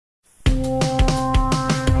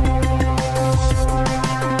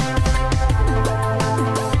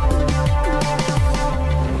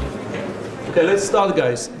Okay, let's start,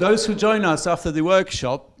 guys. Those who join us after the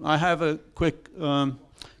workshop, I have a quick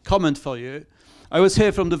comment for you. I was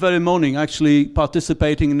here from the very morning, actually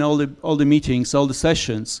participating in all the meetings, all the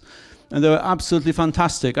sessions, and they were absolutely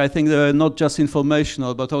fantastic. I think they were not just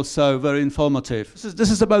informational, but also very informative.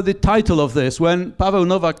 This is about the title of this. When Paweł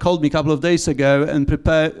Nowak called me a couple of days ago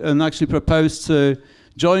and actually proposed to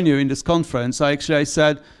join you in this conference, I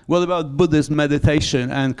said, what about Buddhist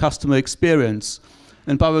meditation and customer experience?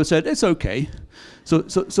 And Paweł said, it's okay. So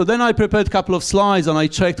then I prepared a couple of slides and I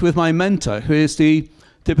checked with my mentor, who is the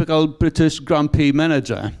typical British grumpy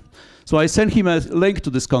manager. So I sent him a link to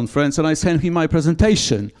this conference and I sent him my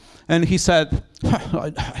presentation. And he said,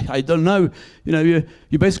 I don't know,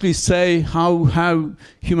 you basically say how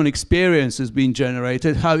human experience is being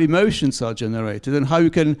generated, how emotions are generated, and how you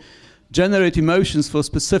can generate emotions for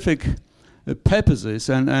specific purposes,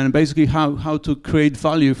 and basically how to create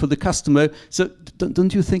value for the customer. So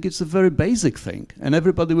don't you think it's a very basic thing, and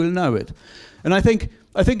everybody will know it? And I think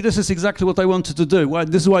this is exactly what I wanted to do.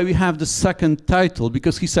 This is why we have the second title,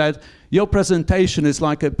 because he said, your presentation is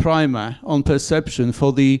like a primer on perception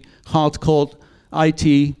for the hardcore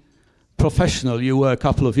IT professional you were a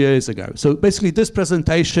couple of years ago. So basically this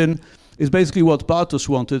presentation is basically what Bartosz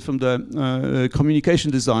wanted from the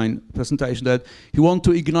communication design presentation, that he wanted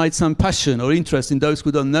to ignite some passion or interest in those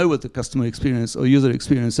who don't know what the customer experience or user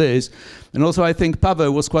experience is. And also I think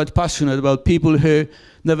Paweł was quite passionate about people who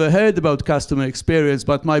never heard about customer experience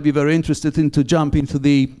but might be very interested to jump into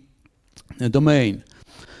the domain.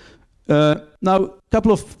 Now, a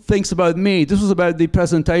couple of things about me. This was about the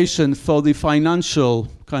presentation for the financial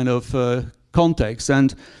kind of context,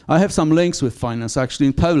 and I have some links with finance actually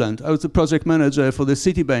in Poland. I was the project manager for the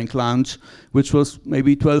Citibank launch, which was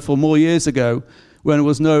maybe 12 or more years ago, when there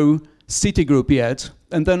was no Citigroup yet.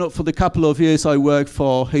 And then for the couple of years I worked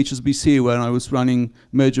for HSBC, when I was running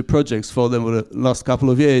major projects for them for the last couple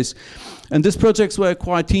of years. And these projects were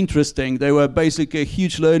quite interesting. They were basically a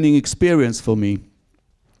huge learning experience for me.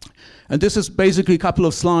 And this is basically a couple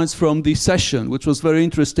of slides from the session, which was very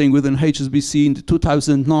interesting within HSBC in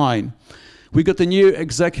 2009. We got a new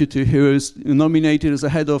executive who is nominated as a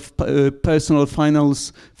head of personal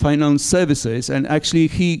finance services, and actually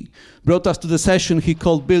he brought us to the session he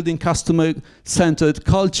called Building Customer-Centered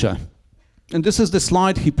Culture. And this is the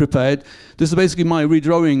slide he prepared. This is basically my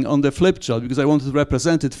redrawing on the flip chart because I wanted to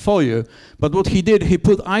represent it for you. But what he did, he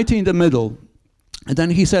put IT in the middle, and then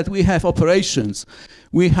he said we have operations,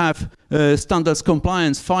 we have standards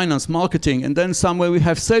compliance, finance, marketing, and then somewhere we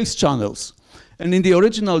have sales channels. And in the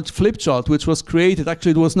original flip chart, which was created,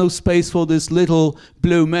 actually there was no space for this little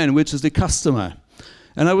blue man, which is the customer.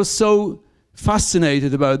 And I was so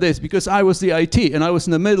fascinated about this because I was the IT and I was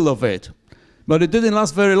in the middle of it. But it didn't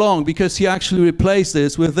last very long because he actually replaced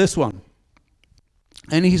this with this one.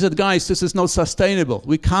 And he said, guys, this is not sustainable.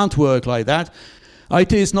 We can't work like that.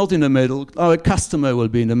 IT is not in the middle. Our customer will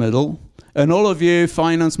be in the middle. And all of you,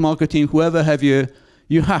 finance, marketing, whoever have you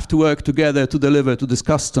have to work together to deliver to this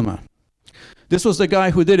customer. This was the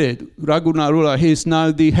guy who did it, Raghu Narula. He is now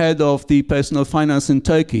the head of the personal finance in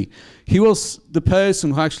Turkey. He was the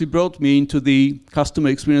person who actually brought me into the customer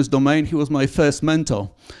experience domain. He was my first mentor.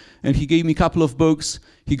 And he gave me a couple of books.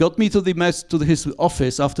 He got me to his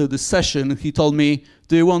office after the session. He told me,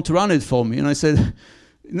 do you want to run it for me? And I said,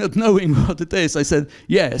 not knowing what it is, I said,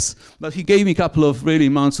 yes. But he gave me a couple of really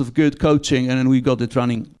months of good coaching, and then we got it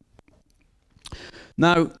running.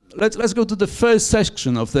 Now, let's go to the first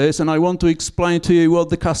section of this, and I want to explain to you what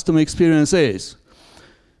the customer experience is.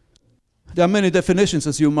 There are many definitions,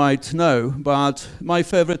 as you might know, but my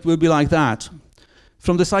favorite will be like that.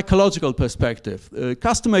 From the psychological perspective,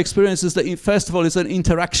 customer experience is, first of all, is an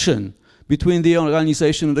interaction between the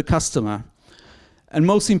organization and the customer. And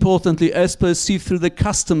most importantly, as perceived through the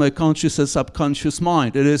customer conscious and subconscious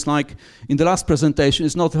mind. It is like in the last presentation,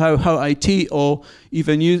 it's not how IT or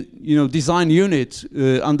even design unit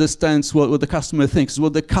understands what the customer thinks, it's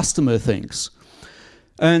what the customer thinks.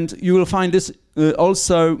 And you will find this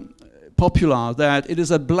also popular, that it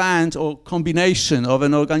is a blend or combination of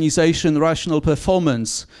an organization, rational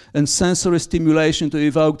performance, and sensory stimulation to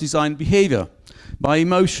evoke design behavior by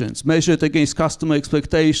emotions, measured against customer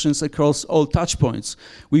expectations across all touch points.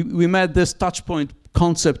 We met this touch point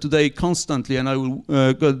concept today constantly, and I will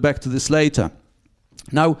go back to this later.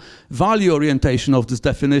 Now, value orientation of this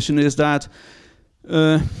definition is that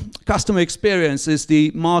customer experience is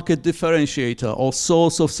the market differentiator or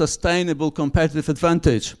source of sustainable competitive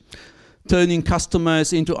advantage, turning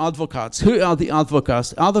customers into advocates. Who are the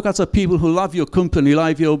advocates? Advocates are people who love your company,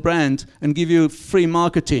 love your brand, and give you free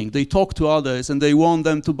marketing. They talk to others and they want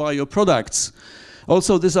them to buy your products.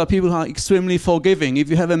 Also, these are people who are extremely forgiving. If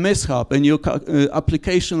you have a mishap and your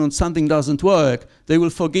application on something doesn't work, they will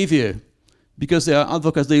forgive you because they are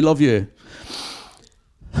advocates, they love you.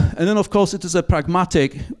 And then, of course, it is a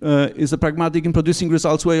pragmatic in producing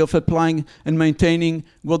results way of applying and maintaining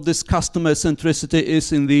what this customer centricity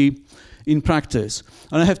is in practice.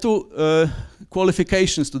 And I have two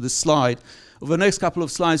qualifications to this slide. Over the next couple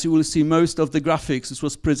of slides, you will see most of the graphics. This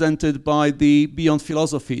was presented by the Beyond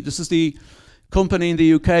Philosophy. This is the company in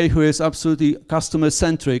the UK who is absolutely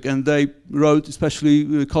customer-centric, and they wrote,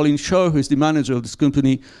 especially Colin Shaw, who is the manager of this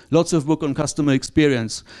company, lots of books on customer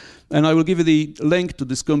experience. And I will give you the link to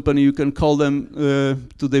this company. You can call them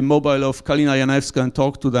to the mobile of Kalina Janewska and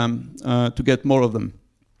talk to them to get more of them.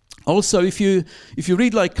 Also, if you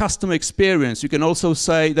read like customer experience, you can also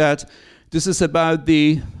say that this is about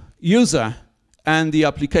the user and the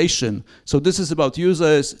application. So this is about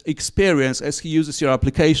user's experience as he uses your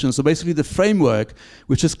application. So basically the framework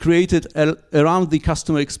which is created around the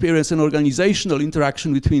customer experience and organizational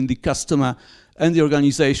interaction between the customer and the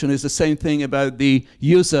organization is the same thing about the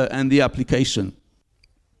user and the application.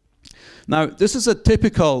 Now, this is a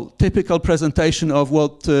typical presentation of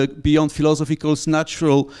what Beyond Philosophy calls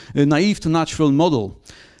naive to natural model.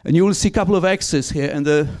 And you will see a couple of axes here, and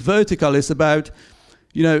the vertical is about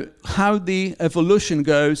how the evolution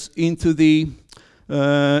goes into the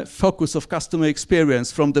focus of customer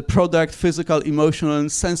experience from the product, physical, emotional,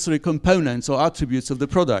 and sensory components or attributes of the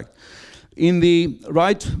product. In the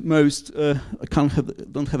rightmost, I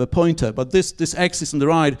don't have a pointer, but this axis on the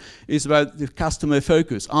right is about the customer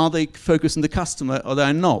focus. Are they focused on the customer or they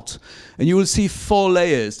are not? And you will see 4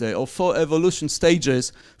 layers there, or 4 evolution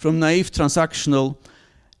stages from naive, transactional,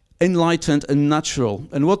 enlightened, and natural.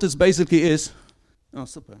 And what this basically is, oh,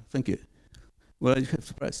 super, thank you. Well, you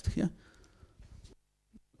have pressed here.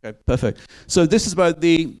 Okay, perfect. So this is about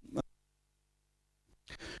the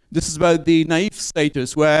naive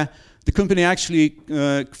status where the company actually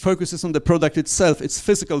focuses on the product itself, its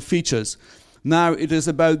physical features. Now it is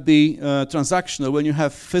about the transactional, when you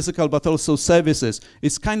have physical but also services.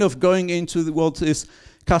 It's kind of going into what is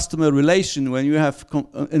customer relation, when you have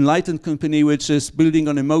enlightened company which is building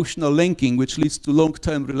on emotional linking, which leads to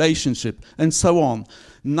long-term relationship, and so on.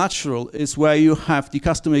 Natural is where you have the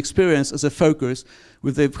customer experience as a focus,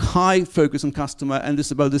 with a high focus on customer, and it's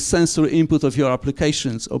about the sensory input of your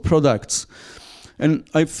applications or products. And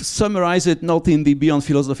I've summarized it not in the Beyond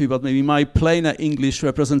Philosophy, but maybe my plainer English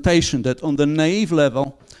representation, that on the naive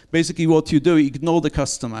level, basically what you do, you ignore the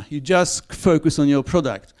customer. You just focus on your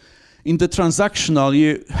product. In the transactional,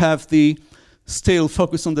 you have the still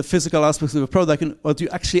focus on the physical aspects of the product, and what you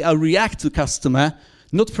actually react to customer,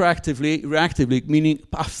 not proactively, reactively, meaning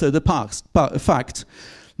after the fact.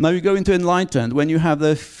 Now you go into enlightened, when you have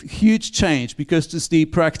the huge change, because it's the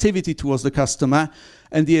proactivity towards the customer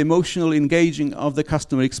and the emotional engaging of the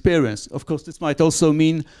customer experience. Of course, this might also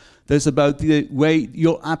mean there's about the way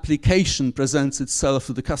your application presents itself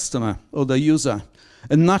to the customer or the user.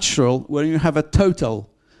 And natural, when you have a total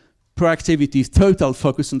proactivity, total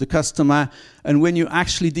focus on the customer, and when you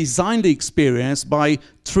actually design the experience by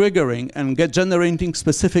triggering and generating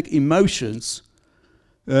specific emotions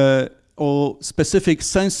or specific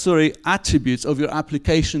sensory attributes of your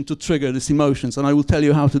application to trigger these emotions. And I will tell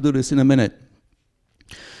you how to do this in a minute.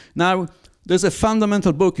 Now, there's a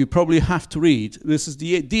fundamental book you probably have to read. This is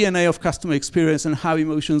the DNA of customer experience and how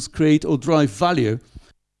emotions create or drive value.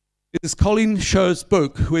 It is Colin Shaw's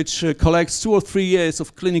book, which collects 2 or 3 years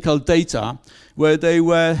of clinical data where they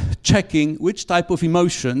were checking which type of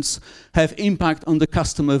emotions have impact on the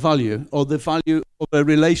customer value or the value of a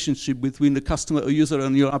relationship between the customer or user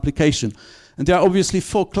and your application. And there are obviously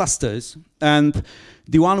 4 clusters, and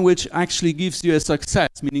the one which actually gives you a success,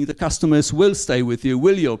 meaning the customers will stay with you,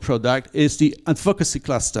 will your product, is the advocacy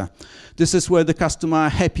cluster. This is where the customer are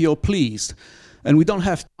happy or pleased. And we don't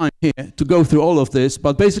have time here to go through all of this,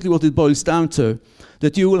 but basically what it boils down to,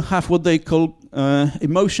 that you will have what they call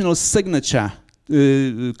emotional signature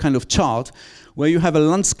kind of chart, where you have a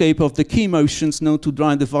landscape of the key emotions known to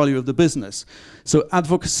drive the value of the business. So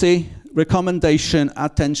advocacy, recommendation,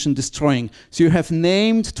 attention, destroying. So you have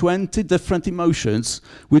named 20 different emotions,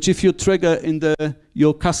 which if you trigger in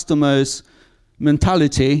your customer's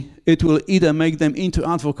mentality, it will either make them into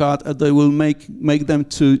advocate or they will make them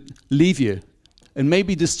to leave you. And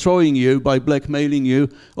maybe destroying you by blackmailing you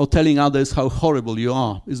or telling others how horrible you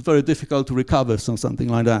are. It's very difficult to recover from something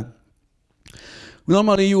like that.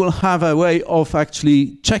 Normally you will have a way of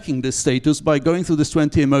actually checking this status by going through these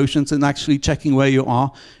 20 emotions and actually checking where you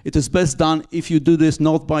are. It is best done if you do this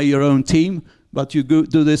not by your own team, but you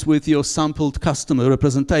do this with your sampled customer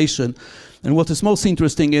representation. And what is most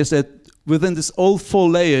interesting is that within this all 4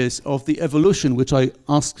 layers of the evolution, which I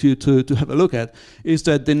asked you to have a look at, is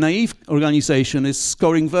that the naive organization is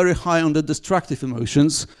scoring very high on the destructive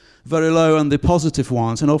emotions, very low on the positive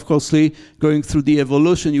ones. And of course, going through the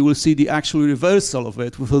evolution, you will see the actual reversal of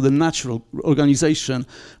it with the natural organization,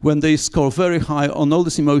 when they score very high on all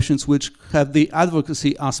these emotions which have the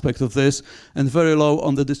advocacy aspect of this, and very low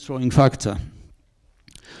on the destroying factor.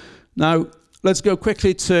 Now, let's go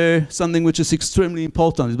quickly to something which is extremely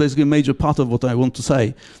important. It's basically a major part of what I want to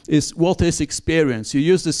say, is what is experience? You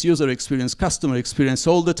use this user experience, customer experience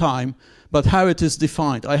all the time, but how it is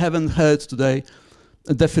defined. I haven't heard today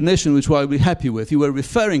a definition which I'll be happy with. You were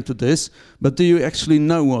referring to this, but do you actually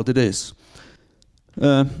know what it is?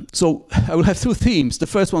 So I will have 2 themes. The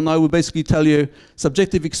first one, I will basically tell you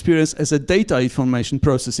subjective experience as a data information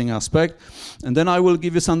processing aspect, and then I will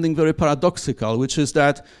give you something very paradoxical, which is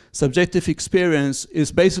that subjective experience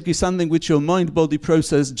is basically something which your mind-body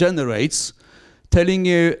process generates, telling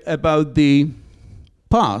you about the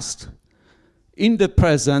past in the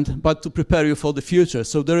present, but to prepare you for the future.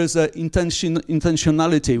 So there is an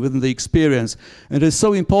intentionality within the experience. And it is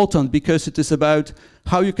so important because it is about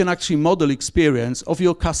how you can actually model experience of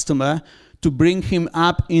your customer to bring him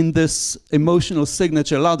up in this emotional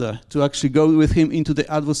signature ladder, to actually go with him into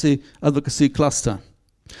the advocacy cluster.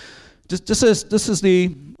 This is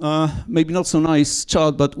the maybe not so nice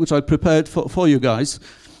chart, but which I prepared for you guys.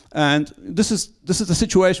 And this is the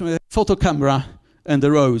situation with a photo camera and a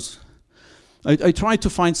rose. I tried to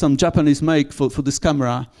find some Japanese make for this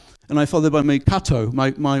camera, and I thought that I made Kato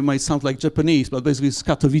might sound like Japanese, but basically it's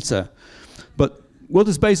Katowice. But what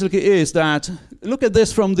this basically is that, look at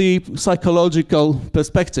this from the psychological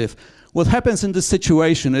perspective. What happens in this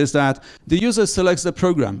situation is that the user selects the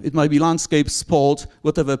program. It might be landscape, sport,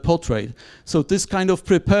 whatever, portrait. So this kind of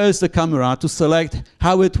prepares the camera to select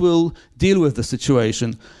how it will deal with the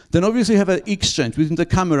situation. Then obviously you have an exchange between the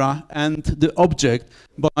camera and the object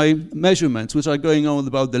by measurements, which are going on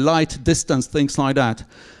about the light, distance, things like that.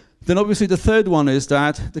 Then obviously the third one is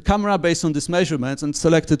that the camera, based on these measurements and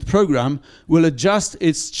selected program, will adjust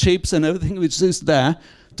its chips and everything which is there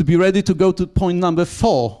to be ready to go to point number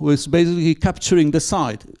 4, which is basically capturing the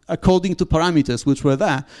site according to parameters which were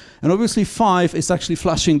there. And obviously 5 is actually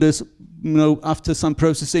flashing this, after some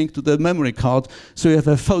processing to the memory card, so you have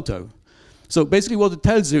a photo. So basically what it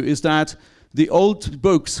tells you is that the old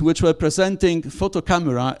books which were presenting photo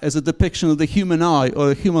camera as a depiction of the human eye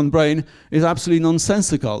or a human brain is absolutely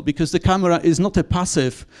nonsensical, because the camera is not a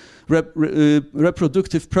passive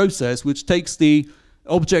reproductive process which takes the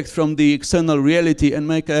object from the external reality and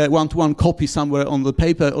make a one-to-one copy somewhere on the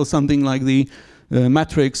paper or something like the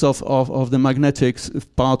matrix of the magnetic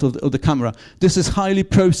part of the camera. This is highly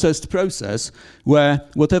processed process where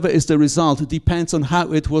whatever is the result depends on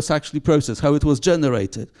how it was actually processed, how it was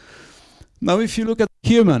generated. Now if you look at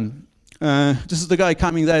human, this is the guy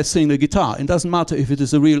coming there singing the guitar. It doesn't matter if it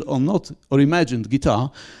is a real or not, or imagined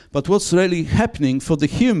guitar, but what's really happening for the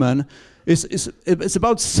human it's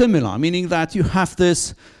about similar, meaning that you have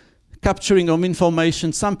this capturing of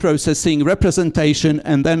information, some processing, representation,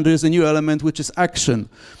 and then there's a new element which is action.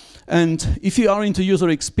 And if you are into user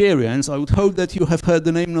experience, I would hope that you have heard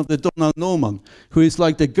the name of the Donald Norman, who is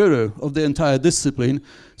like the guru of the entire discipline.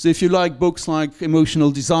 So if you like books like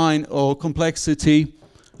Emotional Design or Complexity,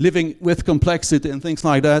 Living with Complexity and things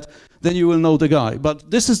like that, then you will know the guy. But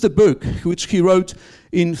this is the book which he wrote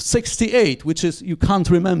in '68, which is, you can't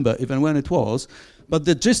remember even when it was, but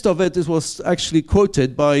the gist of it was actually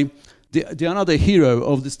quoted by the another hero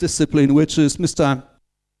of this discipline, which is Mr.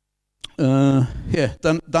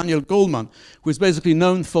 Daniel Goleman, who is basically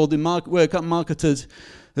known for the marketed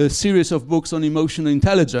series of books on emotional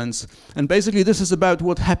intelligence. And basically this is about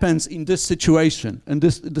what happens in this situation, and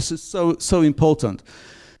this is so important.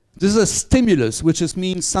 This is a stimulus, which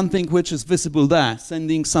means something which is visible there,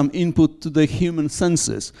 sending some input to the human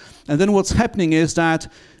senses. And then what's happening is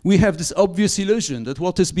that we have this obvious illusion that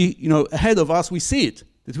what is ahead of us, we see it,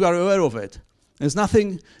 that we are aware of it. There's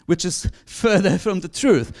nothing which is further from the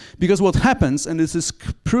truth, because what happens, and this is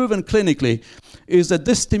proven clinically, is that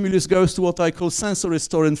this stimulus goes to what I call sensory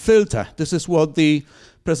store and filter. This is what the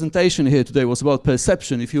presentation here today was about,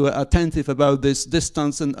 perception. If you were attentive about this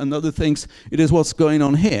distance and other things, it is what's going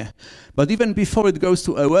on here. But even before it goes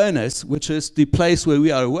to awareness, which is the place where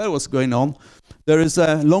we are aware what's going on, there is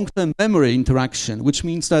a long-term memory interaction, which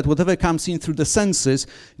means that whatever comes in through the senses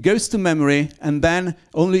goes to memory and then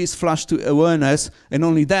only is flashed to awareness, and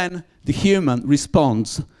only then the human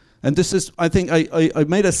responds. And this is, I think, I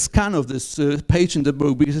made a scan of this page in the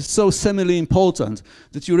book because it's so seminally important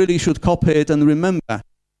that you really should copy it and remember.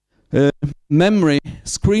 Memory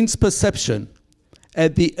screens perception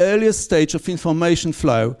at the earliest stage of information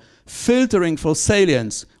flow, filtering for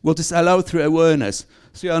salience, what is allowed through awareness.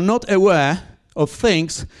 So you are not aware of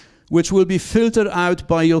things which will be filtered out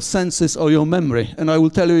by your senses or your memory. And I will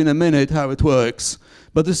tell you in a minute how it works.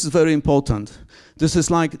 But this is very important. This is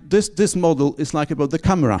like, this model is like about the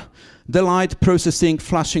camera. The light processing,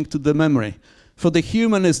 flashing to the memory. For the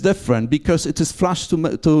human is different because it is flashed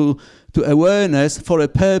to awareness for a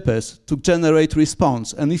purpose, to generate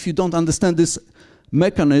response. And if you don't understand this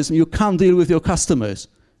mechanism, you can't deal with your customers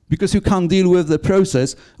because you can't deal with the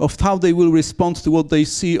process of how they will respond to what they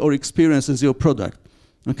see or experience as your product.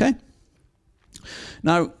 Okay?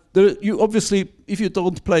 Now, you obviously, if you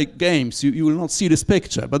don't play games, you will not see this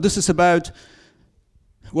picture, but this is about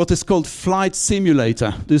what is called flight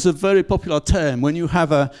simulator. This is a very popular term when you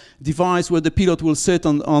have a device where the pilot will sit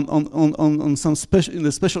on some in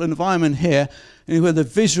a special environment here, and you have the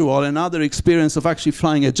visual and other experience of actually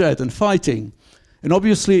flying a jet and fighting. And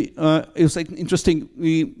obviously, it was interesting.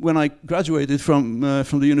 When I graduated from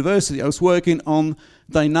the university, I was working on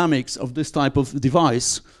dynamics of this type of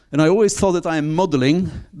device, and I always thought that I am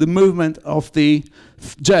modeling the movement of the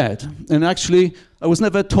jet. And actually, I was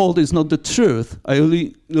never told it's not the truth. I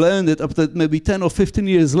only learned it up to maybe 10 or 15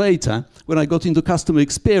 years later when I got into customer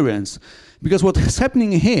experience. Because what is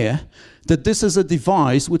happening here, that this is a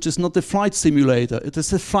device which is not a flight simulator, it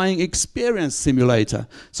is a flying experience simulator.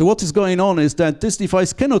 So what is going on is that this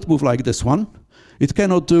device cannot move like this one. It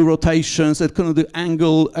cannot do rotations, it cannot do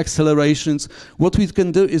angle accelerations. What we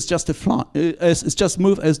can do is just just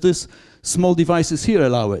move as this small devices here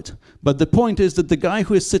allow it. But the point is that the guy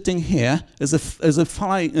who is sitting here as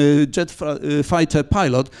a jet fighter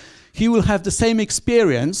pilot, he will have the same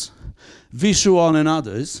experience, visual and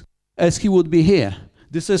others, as he would be here.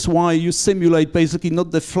 This is why you simulate basically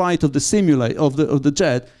not the flight of the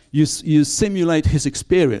jet, you simulate his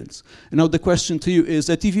experience. And now the question to you is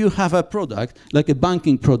that if you have a product, like a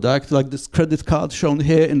banking product, like this credit card shown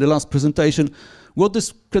here in the last presentation, what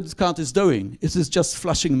this credit card is doing? Is it just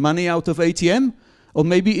flushing money out of ATM? Or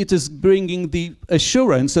maybe it is bringing the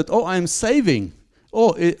assurance that, oh, I'm saving.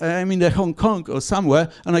 Or I'm in Hong Kong or somewhere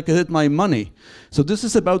and I can get my money. So this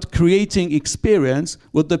is about creating experience,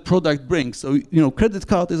 what the product brings. So, you know, credit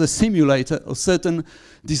card is a simulator of certain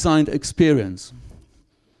designed experience.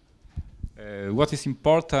 What is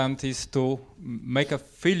important is to make a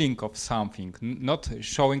feeling of something, not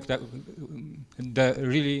showing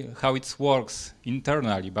really how it works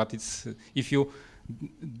internally, but it's if you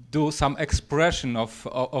do some expression of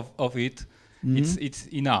it, mm-hmm. it's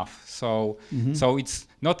enough. So mm-hmm. so it's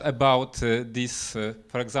not about this,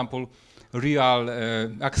 for example, real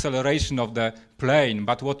acceleration of the plane,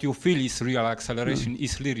 but what you feel is real acceleration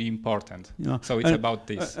is really important. Yeah. So it's about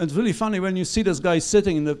this. It's really funny when you see this guy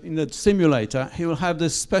sitting in the simulator. He will have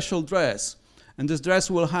this special dress, and this dress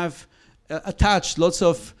will have attached lots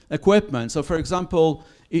of equipment. So, for example,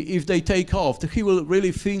 if they take off, he will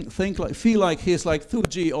really feel like he's like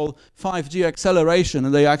 2G or 5G acceleration,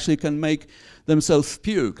 and they actually can make themselves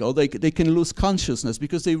puke, or they can lose consciousness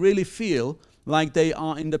because they really feel like they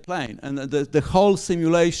are in the plane, and the whole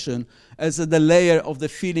simulation as the layer of the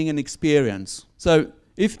feeling and experience. So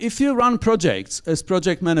if you run projects as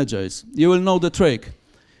project managers, you will know the trick.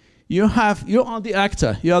 You are the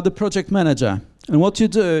actor, you are the project manager, and what you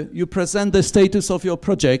do, you present the status of your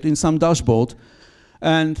project in some dashboard,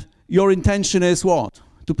 and your intention is what?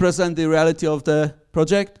 To present the reality of the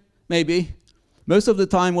project? Maybe. Most of the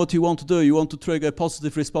time what you want to do, you want to trigger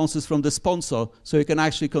positive responses from the sponsor so you can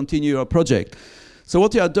actually continue your project. So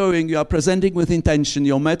what you are doing, you are presenting with intention.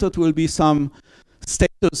 Your method will be some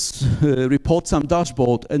status report, some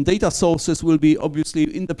dashboard, and data sources will be obviously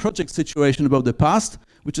in the project situation about the past,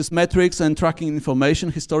 which is metrics and tracking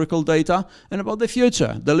information, historical data, and about the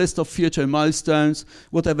future, the list of future milestones,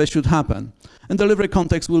 whatever should happen. And delivery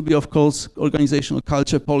context will be, of course, organizational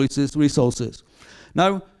culture, policies, resources.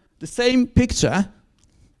 Now, the same picture,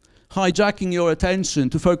 hijacking your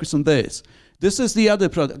attention to focus on this. This is the other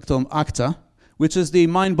product of actor, which is the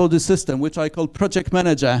mind-body system, which I call project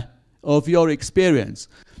manager of your experience.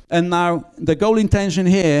 And now the goal intention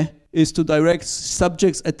here is to direct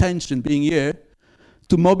subject's attention, being you,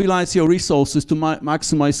 to mobilize your resources to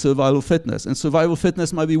maximize survival fitness. And survival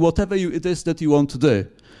fitness might be whatever it is that you want to do.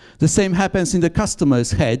 The same happens in the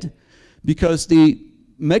customer's head, because the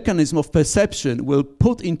mechanism of perception will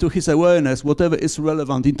put into his awareness whatever is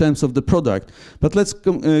relevant in terms of the product. But let's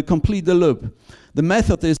complete the loop. The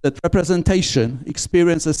method is that representation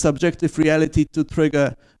experiences subjective reality to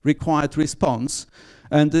trigger required response.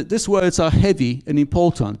 And these words are heavy and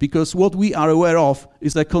important because what we are aware of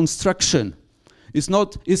is the construction. It's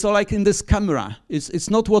not. It's like in this camera. It's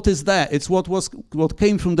not what is there. It's what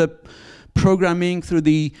came from the programming through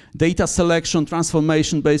the data selection,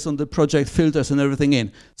 transformation based on the project filters and everything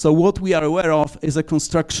in. So what we are aware of is a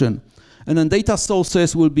construction. And then data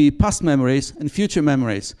sources will be past memories and future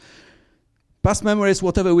memories. Past memories,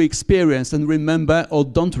 whatever we experienced and remember or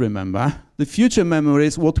don't remember. The future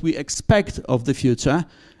memories, what we expect of the future,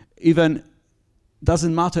 even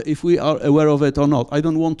doesn't matter if we are aware of it or not. I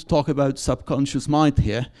don't want to talk about subconscious mind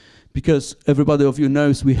here, because everybody of you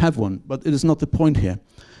knows we have one, but it is not the point here.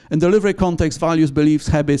 And delivery context, values, beliefs,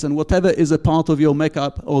 habits, and whatever is a part of your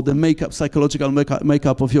makeup or the makeup, psychological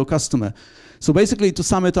makeup of your customer. So basically, to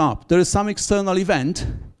sum it up, there is some external event,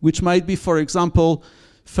 which might be, for example,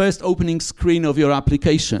 first opening screen of your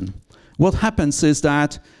application. What happens is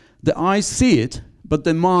that the eyes see it, but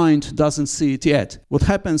the mind doesn't see it yet. What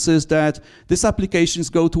happens is that these applications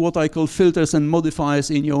go to what I call filters and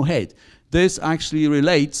modifiers in your head. This actually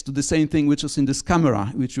relates to the same thing which is in this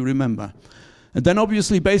camera, which you remember. And then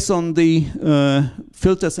obviously, based on the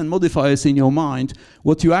filters and modifiers in your mind,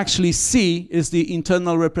 what you actually see is the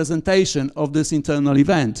internal representation of this internal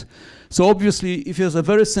event. So obviously, if there's a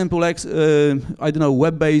very simple, web-based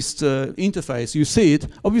interface, you see it.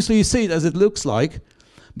 Obviously, you see it as it looks like,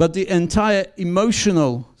 but the entire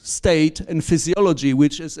emotional state and physiology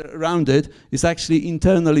which is around it is actually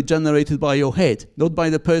internally generated by your head, not by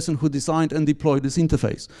the person who designed and deployed this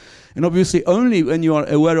interface. And obviously, only when you are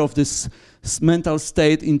aware of this mental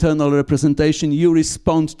state, internal representation, you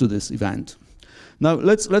respond to this event. Now,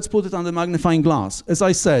 let's put it under magnifying glass. As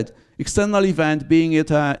I said, external event, being it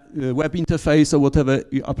a web interface or whatever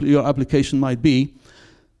your application might be,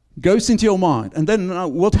 goes into your mind. And then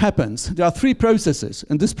what happens? There are three processes,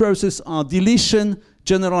 and this process are deletion,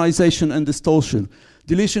 generalization, and distortion.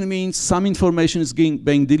 Deletion means some information is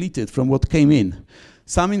being deleted from what came in.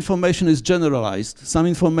 Some information is generalized, some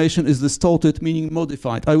information is distorted, meaning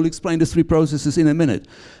modified. I will explain the three processes in a minute.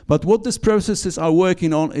 But what these processes are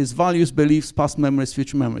working on is values, beliefs, past memories,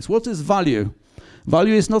 future memories. What is value?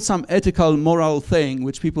 Value is not some ethical, moral thing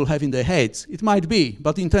which people have in their heads. It might be,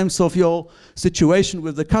 but in terms of your situation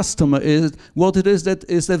with the customer, is what it is that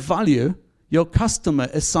is the value your customer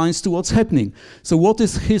assigns to what's happening. So what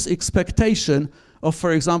is his expectation of,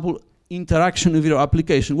 for example, interaction with your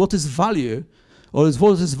application? What is value? Or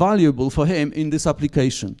what is valuable for him in this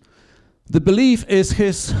application? The belief is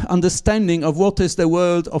his understanding of what is the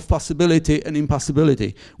world of possibility and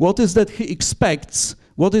impossibility. What is that he expects,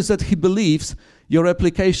 what is that he believes your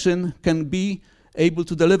application can be able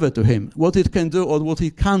to deliver to him, what it can do or what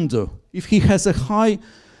it can do. If he has a high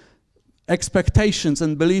expectations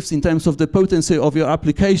and beliefs in terms of the potency of your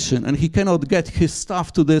application and he cannot get his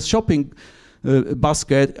stuff to the shopping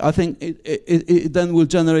basket, I think it then will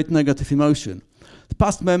generate negative emotion.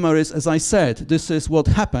 Past memories, as I said, this is what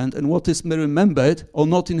happened and what is remembered or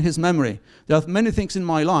not in his memory. There are many things in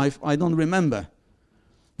my life I don't remember.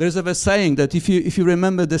 There's a saying that if you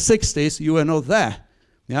remember the 60s, you were not there.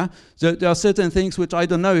 Yeah? So there are certain things which I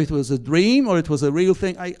don't know, it was a dream or it was a real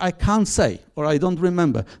thing, I can't say, or I don't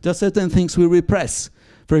remember. There are certain things we repress.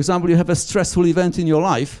 For example, you have a stressful event in your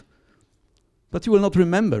life, but you will not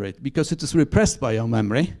remember it because it is repressed by your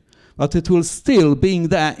memory. But it will still, being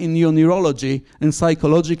there in your neurology and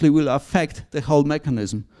psychologically, will affect the whole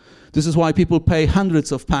mechanism. This is why people pay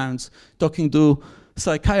hundreds of pounds talking to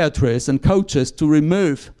psychiatrists and coaches to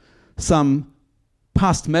remove some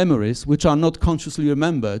past memories which are not consciously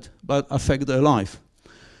remembered but affect their life.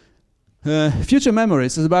 Future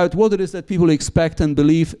memories is about what it is that people expect and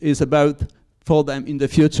believe is about for them in the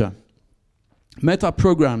future. Meta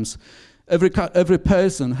programs. Every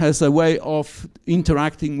person has a way of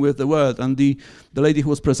interacting with the world, and the lady who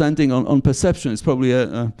was presenting on perception is probably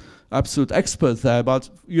an absolute expert there. But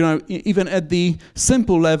you know, even at the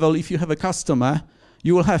simple level, if you have a customer,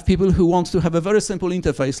 you will have people who want to have a very simple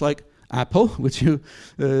interface like Apple, which you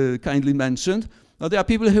kindly mentioned. Now, there are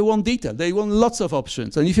people who want detail. They want lots of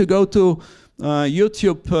options. And if you go to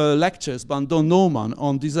YouTube lectures by Don Norman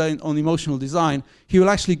on design, on emotional design, he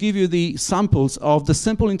will actually give you the samples of the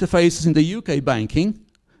simple interfaces in the UK banking,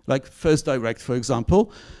 like First Direct, for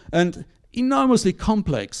example, and enormously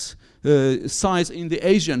complex size in the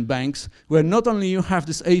Asian banks, where not only you have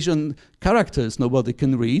these Asian characters nobody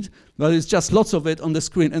can read, but it's just lots of it on the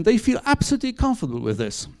screen, and they feel absolutely comfortable with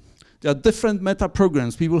this. There are different meta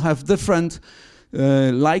programs. People have different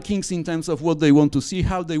likings in terms of what they want to see,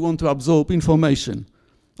 how they want to absorb information.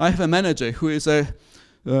 I have a manager who is a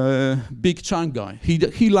big chunk guy.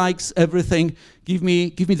 He likes everything. Give me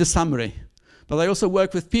the summary. But I also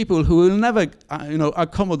work with people who will never,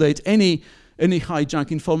 accommodate any any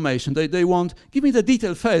hijack information. They want, give me the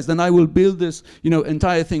detail first, then I will build this,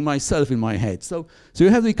 entire thing myself in my head. So you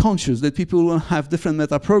have to be conscious that people will have different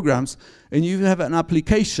meta programs, and you have an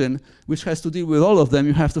application which has to deal with all of them.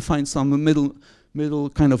 You have to find some middle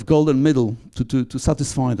kind of golden middle to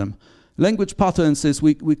satisfy them. Language patterns is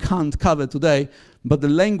we can't cover today, but the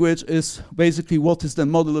language is basically what is the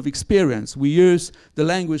model of experience. We use the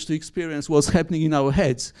language to experience what's happening in our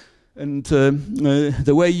heads. And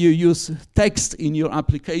the way you use text in your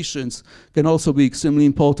applications can also be extremely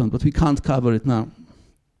important, but we can't cover it now.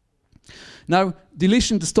 Now,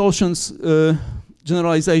 deletion, distortions,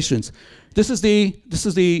 generalizations. This is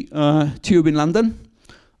the tube in London.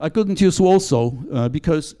 I couldn't use Warsaw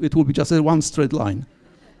because it would be just a one straight line.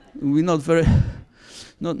 We're not very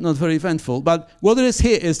eventful. But what it is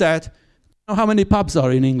here is that, you know how many pubs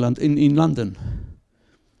are in England, in London?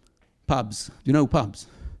 Pubs. You know pubs?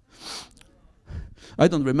 I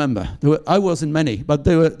don't remember. I was in many, but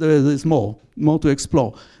there's more to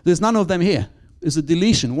explore. There's none of them here. It's a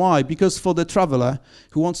deletion. Why? Because for the traveler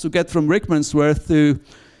who wants to get from Rickmansworth to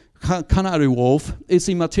Canary Wharf, it's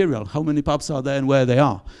immaterial how many pubs are there and where they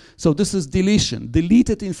are. So this is deletion,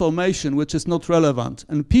 deleted information which is not relevant.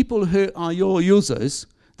 And people who are your users,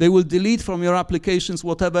 they will delete from your applications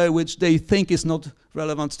whatever which they think is not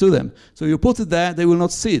relevant to them. So you put it there, they will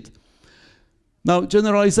not see it. Now,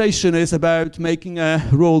 generalization is about making a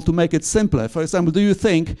rule to make it simpler. For example, do you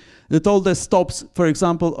think that all the stops, for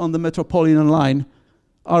example, on the Metropolitan line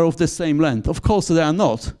are of the same length? Of course they are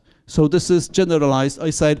not. So this is generalized. I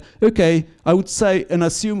said, okay, I would say and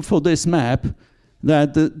assume for this map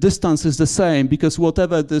that the distance is the same, because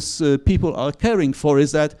whatever this people are caring for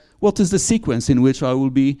is that what is the sequence in which I will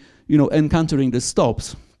be, encountering the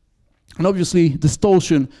stops. And obviously,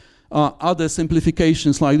 distortion are other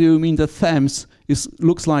simplifications, like, do you mean the Thames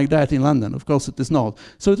looks like that in London? Of course it is not.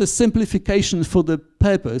 So it is simplification for the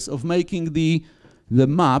purpose of making the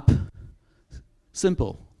map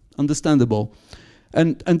simple, understandable.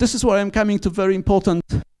 And this is where I'm coming to very important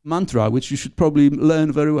mantra, which you should probably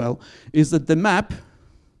learn very well, is that the map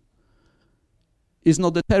is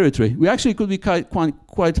not the territory. We actually could be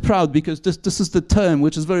quite proud, because this is the term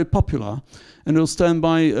which is very popular, and it was termed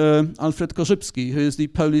by Alfred Korzybski, who is the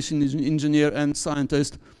Polish engineer and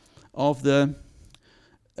scientist of the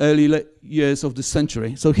early years of this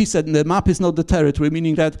century. So he said the map is not the territory,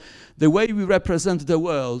 meaning that the way we represent the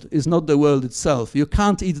world is not the world itself. You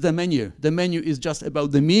can't eat the menu. The menu is just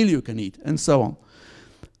about the meal you can eat, and so on.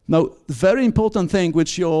 Now, the very important thing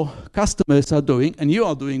which your customers are doing, and you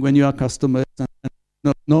are doing when you are customers and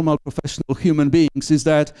normal professional human beings, is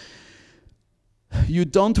that you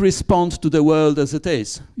don't respond to the world as it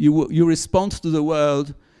is. You respond to the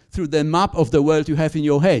world through the map of the world you have in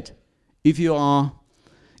your head.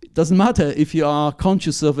 It doesn't matter if you are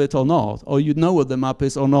conscious of it or not, or you know what the map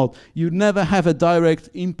is or not. You never have a direct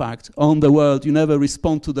impact on the world. You never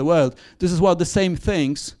respond to the world. This is why the same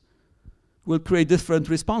things will create different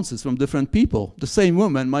responses from different people. The same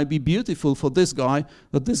woman might be beautiful for this guy,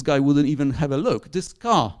 but this guy wouldn't even have a look. This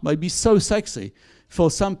car might be so sexy for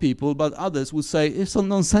some people, but others would say it's so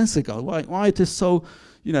nonsensical. Why it is so,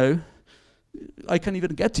 I can't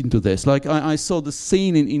even get into this. Like I saw the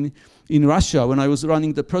scene in Russia when I was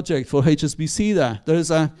running the project for HSBC there. There's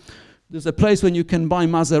a place when you can buy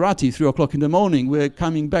Maserati 3 o'clock in the morning. We're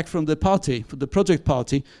coming back from the party, for the project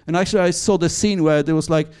party, and actually I saw the scene where there was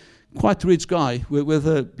like quite rich guy with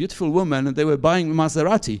a beautiful woman, and they were buying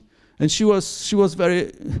Maserati. And she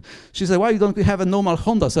said, why don't we have a normal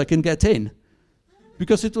Honda so I can get in?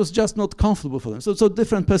 Because it was just not comfortable for them. So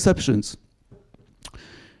different perceptions.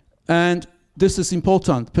 And this is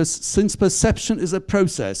important. Since perception is a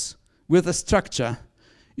process with a structure,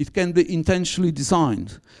 it can be intentionally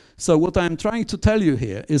designed. So what I'm trying to tell you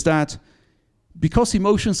here is that because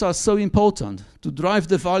emotions are so important to drive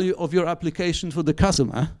the value of your application for the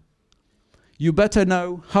customer, you better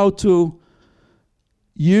know how to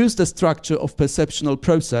use the structure of perceptual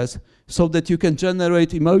process so that you can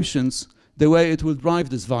generate emotions the way it will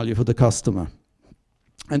drive this value for the customer.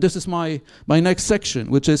 And this is my next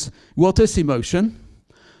section, which is what is emotion?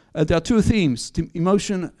 There are two themes: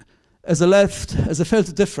 emotion as a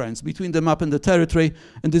felt difference between the map and the territory,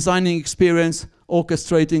 and designing experience,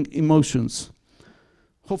 orchestrating emotions.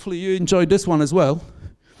 Hopefully you enjoyed this one as well,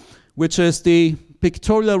 which is the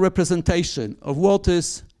pictorial representation of what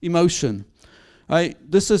is emotion.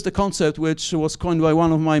 This is the concept which was coined by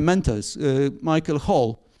one of my mentors, Michael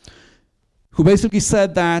Hall, who basically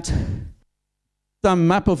said that some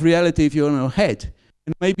map of reality if you're in your head,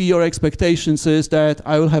 and maybe your expectations is that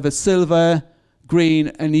I will have a silver, green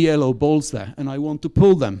and yellow balls there, and I want to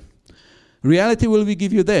pull them. Reality will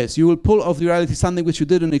give you this. You will pull off the reality something which you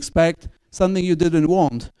didn't expect, something you didn't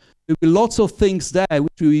want. There will be lots of things there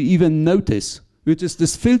which you even notice, which is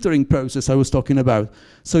this filtering process I was talking about.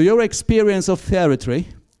 So your experience of territory,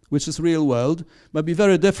 which is real world, might be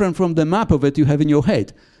very different from the map of it you have in your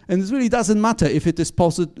head. And it really doesn't matter if it is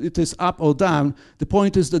positive, it is up or down. The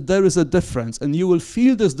point is that there is a difference, and you will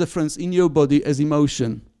feel this difference in your body as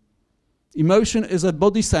emotion. Emotion is a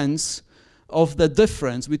body sense of the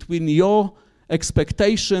difference between your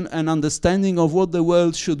expectation and understanding of what the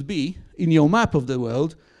world should be in your map of the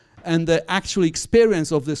world and the actual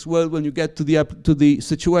experience of this world when you get to the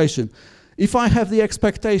situation. If I have the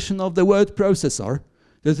expectation of the word processor,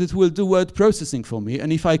 that it will do word processing for me,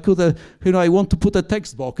 and if I could, I want to put a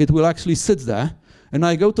text box, it will actually sit there, and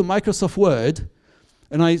I go to Microsoft Word,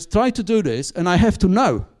 and I try to do this, and I have to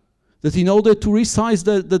know that in order to resize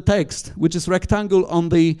the text, which is rectangle on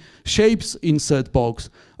the shapes insert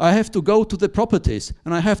box, I have to go to the properties,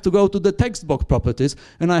 and I have to go to the text box properties,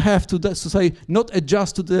 and I have to say not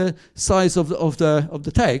adjust to the size of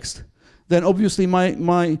the text. Then obviously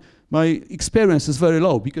my experience is very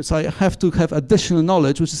low because I have to have additional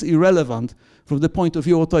knowledge which is irrelevant from the point of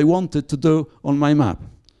view of what I wanted to do on my map.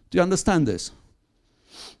 Do you understand this?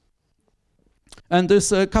 And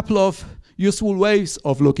there's a couple of useful ways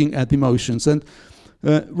of looking at emotions. And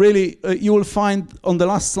really, you will find on the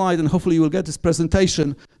last slide, and hopefully you will get this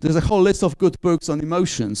presentation, there's a whole list of good books on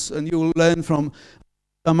emotions. And you will learn from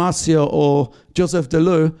Damasio or Joseph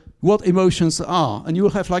Deleuze what emotions are. And you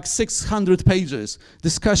will have like 600 pages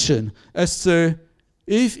discussion as to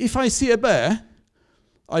if I see a bear,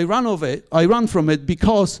 I run from it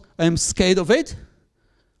because I'm scared of it,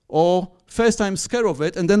 or first I'm scared of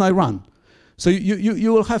it and then I run. So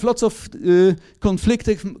you will have lots of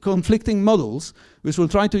conflicting models which will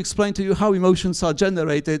try to explain to you how emotions are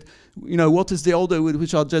generated, what is the order with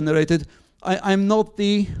which are generated. I'm not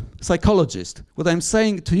the psychologist. What I'm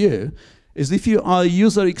saying to you is if you are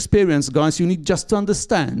user experience guys, you need just to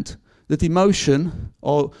understand that emotion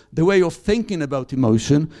or the way of thinking about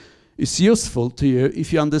emotion is useful to you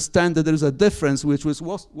if you understand that there is a difference which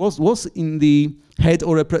was in the head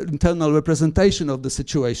or internal representation of the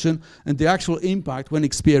situation and the actual impact when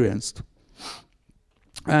experienced.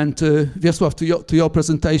 And Wiesław, to your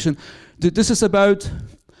presentation, this is about,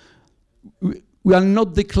 we are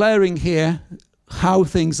not declaring here how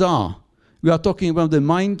things are. We are talking about the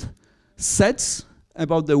mindsets,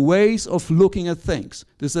 about the ways of looking at things.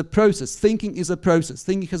 There's a process. Thinking is a process.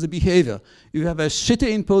 Thinking has a behavior. You have a shitty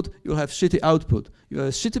input, you'll have shitty output. You have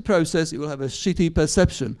a shitty process, you will have a shitty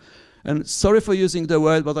perception. And sorry for using the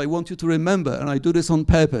word, but I want you to remember, and I do this on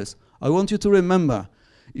purpose, I want you to remember,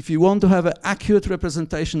 if you want to have an accurate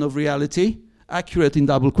representation of reality, accurate in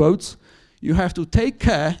double quotes, you have to take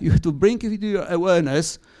care, you have to bring into your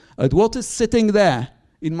awareness at what is sitting there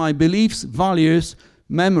in my beliefs, values,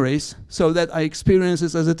 memories, so that I experience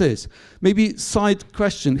it as it is. Maybe side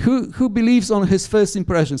question, who believes on his first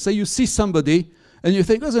impression? Say you see somebody and you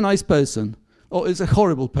think, that's a nice person, or it's a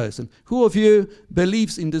horrible person. Who of you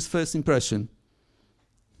believes in this first impression?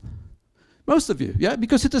 Most of you, yeah,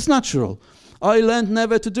 because it is natural. I learned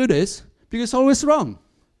never to do this because it's always wrong.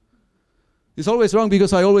 It's always wrong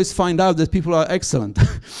because I always find out that people are excellent.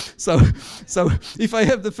 so if I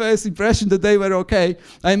have the first impression that they were okay,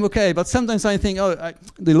 I'm okay. But sometimes I think, it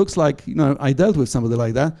looks like I dealt with somebody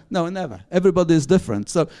like that. No, never. Everybody is different.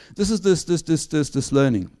 So this is this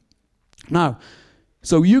learning. Now,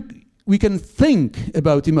 so we can think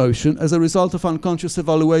about emotion as a result of unconscious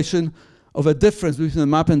evaluation of a difference between the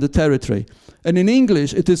map and the territory. And in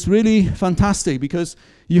English, it is really fantastic because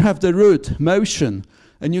you have the root, motion.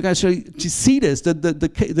 And you can actually see this, that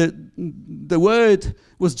the word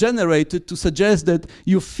was generated to suggest that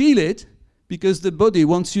you feel it because the body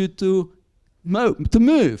wants you to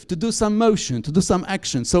move, to do some motion, to do some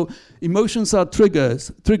action. So emotions are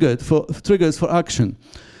triggers for action.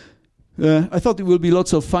 I thought there will be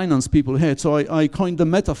lots of finance people here, so I coined the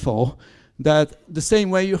metaphor that the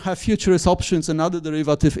same way you have futurist options and other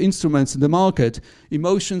derivative instruments in the market,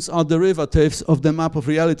 emotions are derivatives of the map of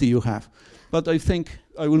reality you have. But I think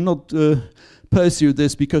I will not pursue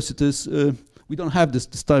this because it is, we don't have this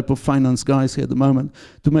type of finance guys here at the moment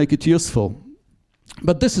to make it useful.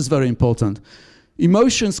 But this is very important.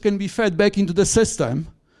 Emotions can be fed back into the system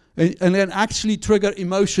and then actually trigger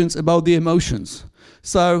emotions about the emotions.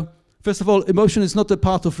 So, first of all, emotion is not a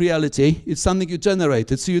part of reality. It's something you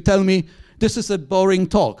generated. So you tell me, this is a boring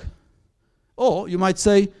talk. Or you might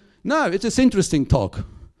say, no, it is interesting talk.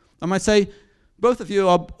 I might say, both of you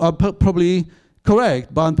are probably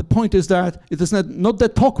correct, but the point is that it is not the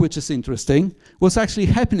talk which is interesting. What's actually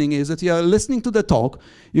happening is that you are listening to the talk,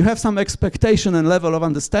 you have some expectation and level of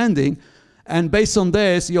understanding, and based on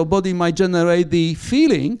this, your body might generate the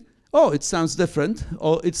feeling, oh, it sounds different,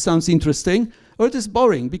 or it sounds interesting, or it is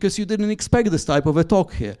boring, because you didn't expect this type of a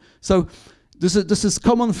talk here. So this is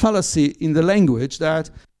common fallacy in the language that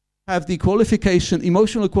have the qualification,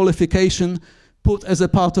 emotional qualification, put as a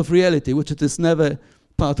part of reality, which it is never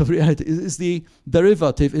part of reality. It is the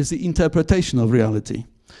derivative, is the interpretation of reality.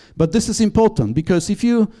 But this is important, because if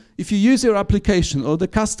you use your application, or the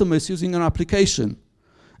customer is using an application,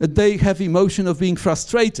 they have emotion of being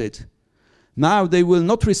frustrated, now they will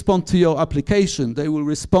not respond to your application, they will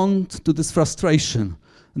respond to this frustration.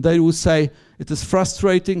 They will say, it is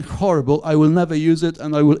frustrating, horrible, I will never use it,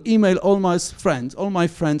 and I will email all my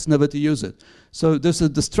friends never to use it. So there's a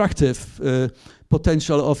destructive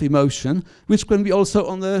potential of emotion, which can be also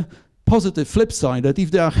on the positive flip side, that if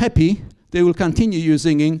they are happy, they will continue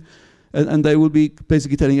using it, and they will be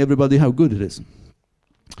basically telling everybody how good it is.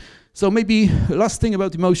 So maybe last thing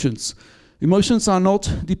about emotions. Emotions are not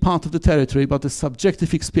the part of the territory, but a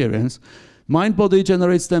subjective experience. Mind-body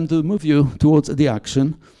generates them to move you towards the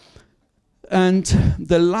action. And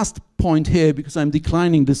the last point here, because I'm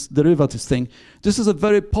declining this derivatives thing, this is a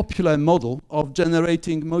very popular model of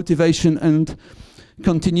generating motivation and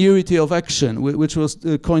continuity of action, which was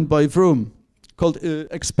coined by Vroom, called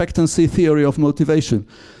expectancy theory of motivation.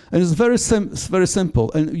 And it's very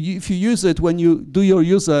simple. And if you use it when you do your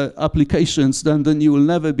user applications, then you will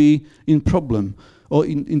never be in problem or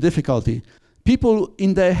in difficulty. People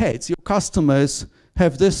in their heads, your customers,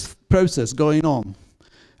 have this process going on.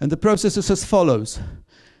 And the process is as follows.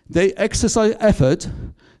 They exercise effort,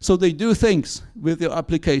 so they do things with your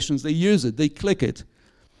applications. They use it, they click it.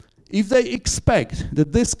 If they expect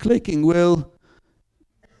that this clicking will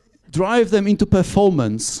drive them into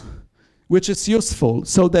performance, which is useful,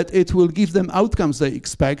 so that it will give them outcomes they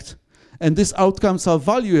expect, and these outcomes are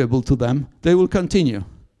valuable to them, they will continue.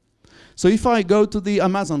 So if I go to the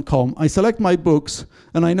Amazon.com, I select my books,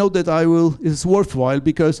 and I know that it's worthwhile,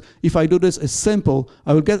 because if I do this, it's simple,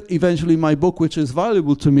 I will get eventually my book which is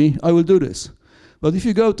valuable to me, I will do this. But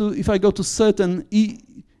if I go to certain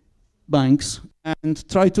e-banks and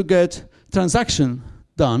try to get transaction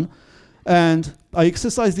done, and I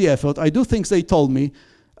exercise the effort, I do things they told me,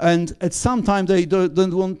 and at some time they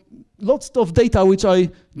don't want lots of data which I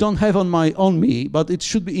don't have on me, but it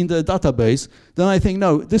should be in the database, then I think,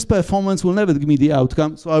 no, this performance will never give me the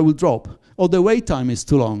outcome, so I will drop. Or the wait time is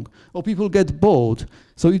too long, or people get bored.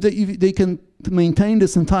 So if they can maintain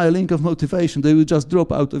this entire link of motivation, they will just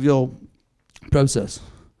drop out of your process.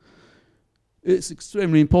 It's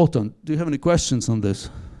extremely important. Do you have any questions on this?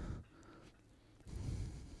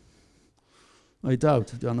 I doubt,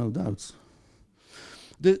 there are no doubts.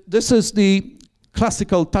 This is the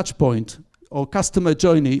classical touch point or customer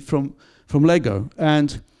journey from Lego.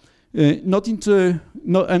 And I'm not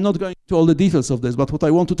going into all the details of this, but what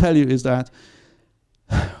I want to tell you is that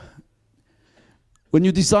when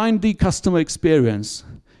you design the customer experience,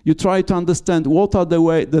 you try to understand what are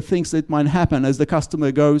the things that might happen as the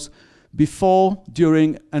customer goes before,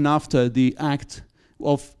 during, and after the act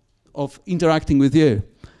of interacting with you.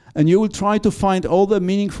 And you will try to find all the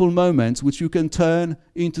meaningful moments which you can turn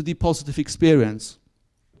into the positive experience.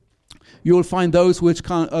 You will find those which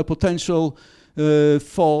are potential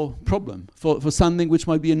for problem, for something which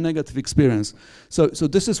might be a negative experience. So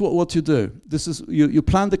this is what you do. This is you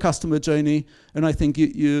plan the customer journey, and I think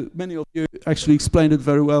many of you actually explained it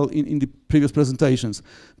very well in the previous presentations.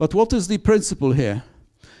 But what is the principle here?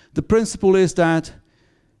 The principle is that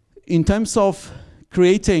in terms of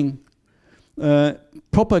creating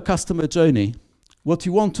proper customer journey, what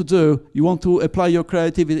you want to do, you want to apply your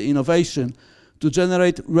creativity, innovation to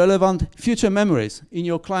generate relevant future memories in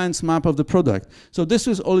your client's map of the product. So this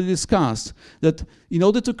was already discussed, that in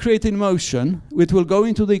order to create emotion, it will go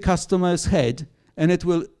into the customer's head and it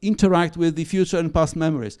will interact with the future and past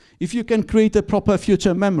memories. If you can create a proper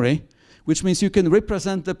future memory, which means you can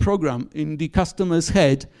represent the program in the customer's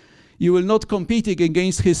head, you will not competing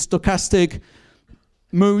against his stochastic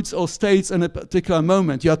moods or states in a particular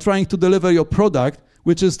moment. You are trying to deliver your product,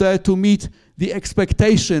 which is there to meet the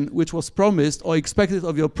expectation which was promised or expected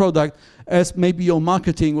of your product, as maybe your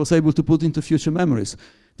marketing was able to put into future memories.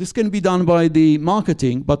 This can be done by the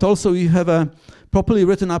marketing, but also you have a properly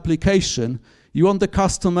written application. You want the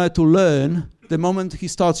customer to learn the moment he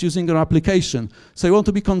starts using your application. So you want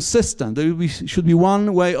to be consistent. There should be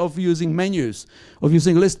one way of using menus, of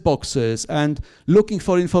using list boxes and looking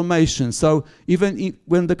for information. So even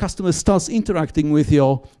when the customer starts interacting with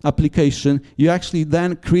your application, you actually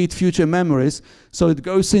then create future memories. So it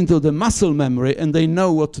goes into the muscle memory and they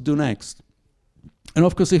know what to do next. And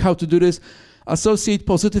of course, how to do this, associate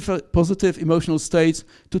positive emotional states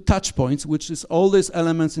to touch points, which is all these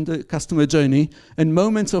elements in the customer journey, and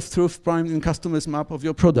moments of truth primed in customer's map of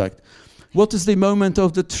your product. What is the moment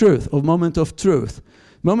of the truth, or moment of truth?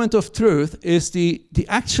 Moment of truth is the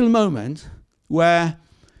actual moment where,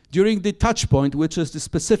 during the touch point, which is the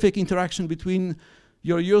specific interaction between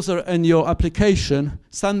your user and your application,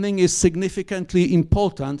 something is significantly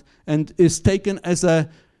important and is taken as a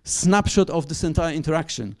snapshot of this entire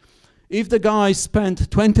interaction. If the guy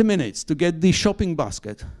spent 20 minutes to get the shopping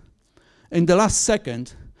basket, in the last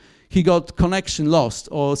second he got connection lost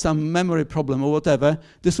or some memory problem or whatever,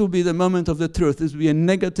 this will be the moment of the truth. This will be a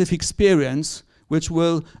negative experience which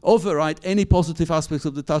will override any positive aspects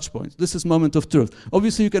of the touch point. This is moment of truth.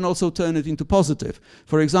 Obviously, you can also turn it into positive.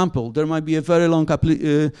 For example, there might be a very long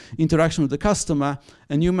interaction with the customer,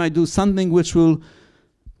 and you might do something which will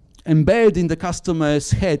embed in the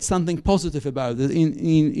customer's head something positive about it.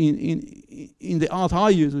 In the art I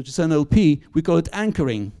use, which is NLP, we call it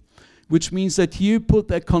anchoring, which means that you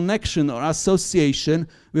put a connection or association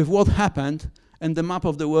with what happened and the map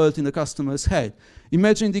of the world in the customer's head.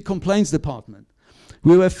 Imagine the complaints department.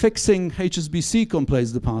 We were fixing HSBC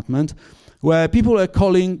complaints department where people were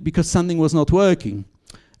calling because something was not working.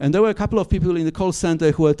 And there were a couple of people in the call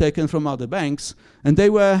center who were taken from other banks, and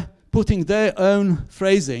they were putting their own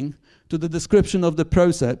phrasing to the description of the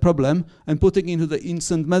problem and putting into the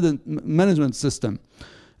instant management system.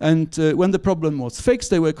 And when the problem was fixed,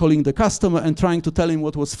 they were calling the customer and trying to tell him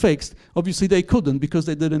what was fixed. Obviously, they couldn't because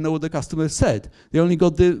they didn't know what the customer said. They only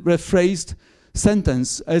got the rephrased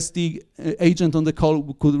sentence as the agent on the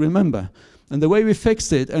call could remember. And the way we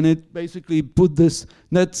fixed it, and it basically put this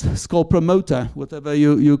net score promoter, whatever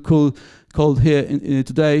you called here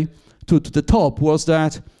today, to the top, was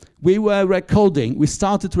that we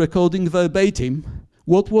started recording verbatim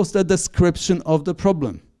what was the description of the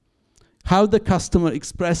problem, how the customer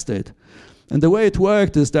expressed it. And the way it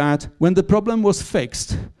worked is that when the problem was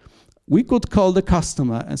fixed, we could call the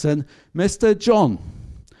customer and said, Mr. John,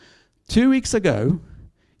 2 weeks ago,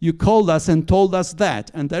 you called us and told us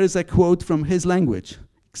that, and there is a quote from his language,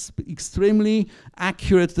 extremely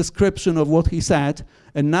accurate description of what he said,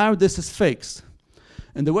 and now this is fixed.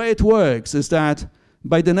 And the way it works is that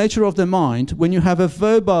by the nature of the mind, when you have a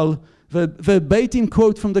verbatim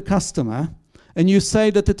quote from the customer and you say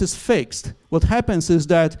that it is fixed, what happens is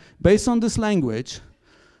that based on this language,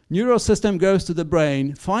 neural system goes to the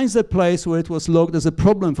brain, finds a place where it was logged as a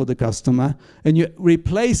problem for the customer, and you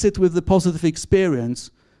replace it with the positive experience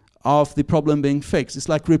of the problem being fixed. It's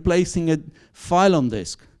like replacing a file on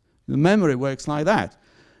disk. The memory works like that.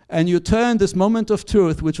 And you turn this moment of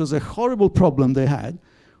truth, which was a horrible problem they had,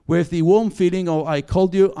 with the warm feeling of, I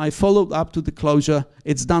called you, I followed up to the closure,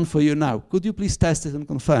 it's done for you now. Could you please test it and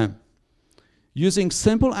confirm? Using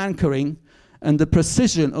simple anchoring and the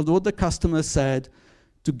precision of what the customer said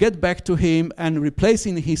to get back to him and replace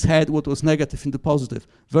in his head what was negative into positive.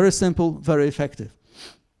 Very simple, very effective.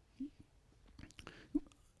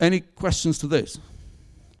 Any questions to this?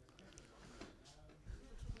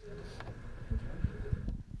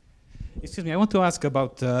 Excuse me, I want to ask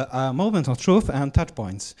about moment of truth and touch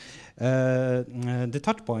points. The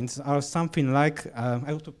touch points are something like, I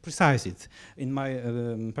want to precise it in my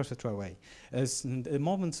perceptual way. As the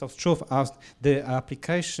moments of truth are the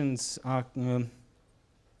applications are,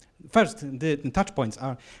 first, the touch points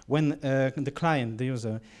are when the client, the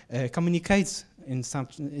user, communicates in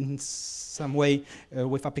some way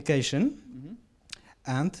with application,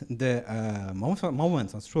 and the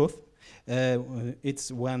moments of truth,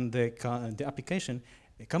 it's when the application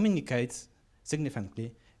communicates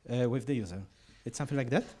significantly with the user. It's something like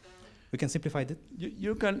that? We can simplify it?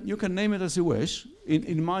 You can name it as you wish.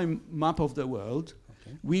 In my map of the world,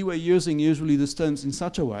 we were using usually these terms in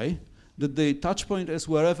such a way that the touch point is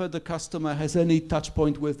wherever the customer has any touch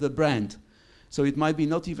point with the brand. So it might be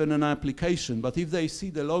not even an application, but if they see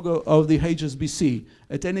the logo of the HSBC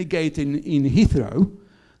at any gate in Heathrow,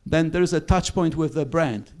 then there is a touch point with the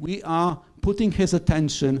brand. We are putting his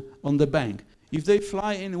attention on the bank. If they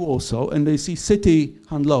fly in Warsaw and they see City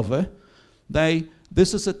Handlowy,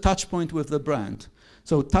 this is a touch point with the brand.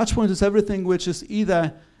 So touch point is everything which is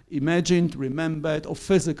either imagined, remembered, or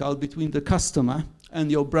physical between the customer and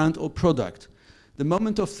your brand or product. The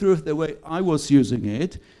moment of truth, the way I was using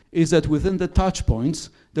it, is that within the touch points,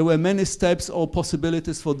 there were many steps or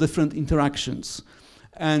possibilities for different interactions.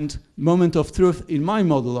 And moment of truth in my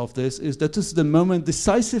model of this is that this is the moment,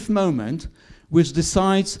 decisive moment, which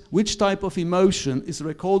decides which type of emotion is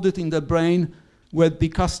recorded in the brain when the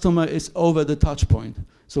customer is over the touch point.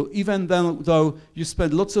 So even though you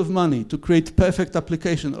spend lots of money to create perfect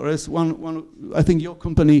application, or as one I think your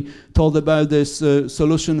company told about this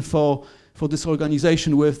solution for this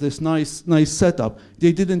organization with this nice setup,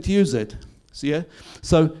 they didn't use it. See, yeah?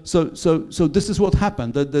 So this is what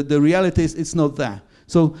happened. The reality is it's not there.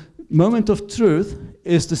 So moment of truth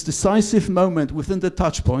is this decisive moment within the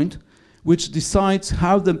touch point, which decides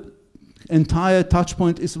how the entire touch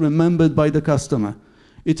point is remembered by the customer.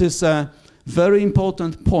 It is a very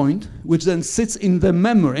important point, which then sits in the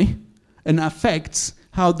memory and affects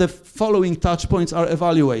how the following touch points are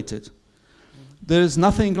evaluated. There is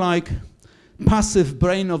nothing like passive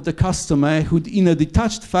brain of the customer who in a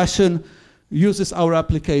detached fashion uses our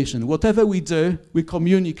application. Whatever we do, we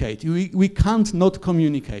communicate. We can't not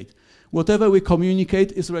communicate. Whatever we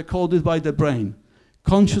communicate is recorded by the brain,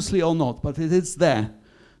 consciously or not, but it is there.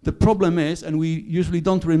 The problem is, and we usually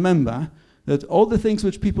don't remember, that all the things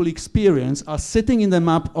which people experience are sitting in the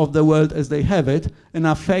map of the world as they have it and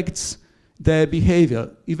affects their behavior,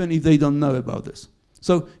 even if they don't know about this.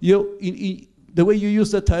 So the way you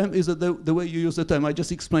use the term is the way you use the term. I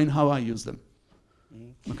just explained how I use them.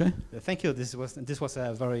 Okay? Thank you. This was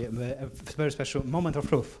a very special moment of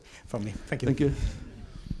truth for me. Thank you. Thank you.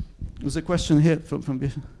 There's a question here from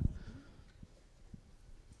Jerzy.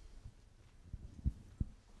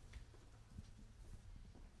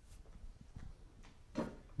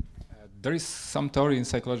 There is some theory in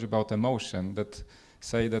psychology about emotion that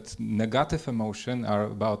say that negative emotion are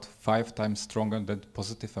about 5 times stronger than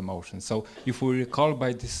positive emotion. So if we recall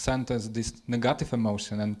by this sentence this negative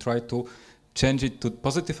emotion and try to change it to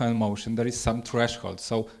positive emotion, there is some threshold.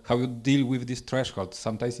 So how you deal with this threshold?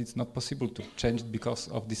 Sometimes it's not possible to change it because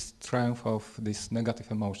of the strength of these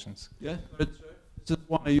negative emotions. Yeah, but this is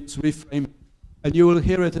why I use reframing. And you will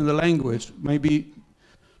hear it in the language. Maybe,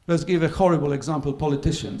 let's give a horrible example,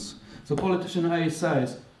 politicians. So politician A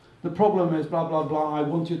says, the problem is blah, blah, blah, I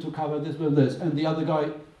want you to cover this with this. And the other guy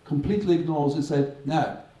completely ignores and said,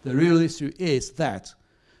 no, the real issue is that.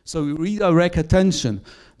 So we redirect attention.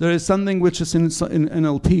 There is something which is in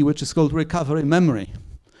NLP, which is called recovery memory.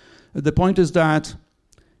 The point is that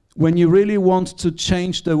when you really want to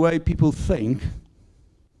change the way people think,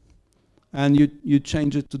 and you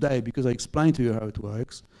change it today because I explained to you how it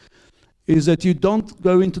works, is that you don't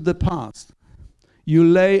go into the past. You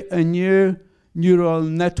lay a new neural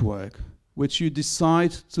network which you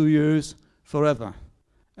decide to use forever.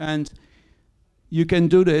 And you can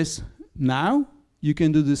do this now, you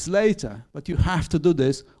can do this later, but you have to do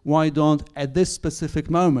this, why don't, at this specific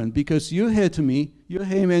moment, because you hear me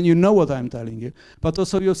and you know what I'm telling you, but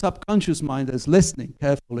also your subconscious mind is listening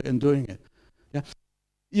carefully and doing it. Yeah?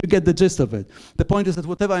 You get the gist of it. The point is that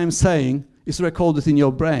whatever I'm saying is recorded in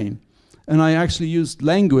your brain, and I actually used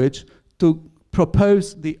language to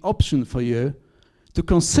propose the option for you to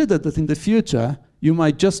consider that in the future you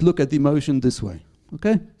might just look at the emotion this way.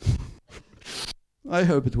 Okay? I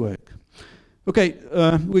hope it worked. Okay,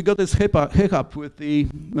 we got this hiccup with the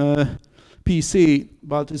PC,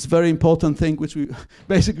 but it's a very important thing which we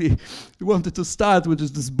basically wanted to start, which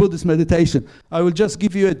is this Buddhist meditation. I will just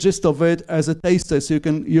give you a gist of it as a taster, so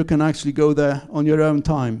you can actually go there on your own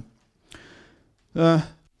time. A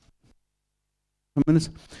minute.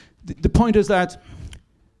 The point is that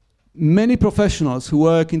many professionals who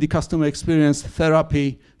work in the customer experience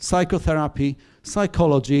therapy, psychotherapy,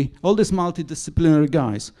 psychology, all these multidisciplinary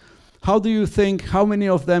guys, how do you think, how many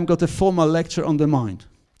of them got a formal lecture on the mind?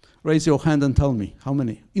 Raise your hand and tell me, how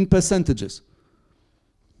many? In percentages.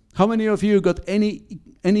 How many of you got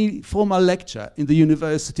any formal lecture in the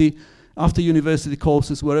university, after university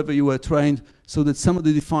courses, wherever you were trained, so that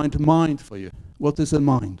somebody defined mind for you? What is a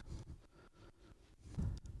mind?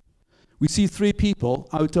 We see 3 people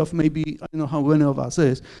out of maybe, I don't know how many of us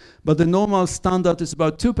is, but the normal standard is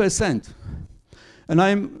about 2%. And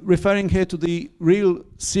I'm referring here to the real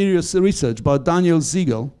serious research by Daniel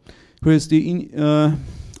Siegel, who is the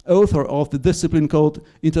author of the discipline called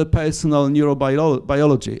interpersonal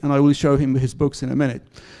neurobiology, and I will show him his books in a minute.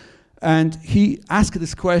 And he asked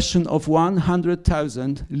this question of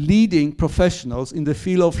 100,000 leading professionals in the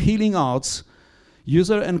field of healing arts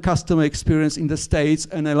user and customer experience in the States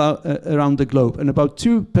and around the globe. And about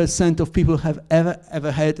 2% of people have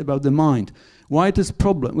ever heard about the mind. Why it is a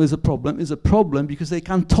problem is a problem because they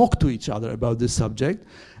can't talk to each other about this subject.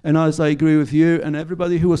 And as I agree with you and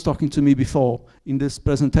everybody who was talking to me before in these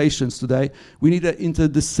presentations today, we need an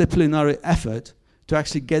interdisciplinary effort to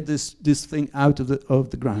actually get this thing out of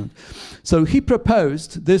the ground. So he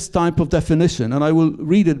proposed this type of definition, and I will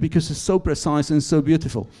read it because it's so precise and so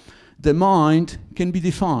beautiful. The mind can be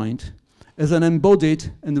defined as an embodied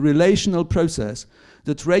and relational process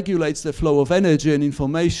that regulates the flow of energy and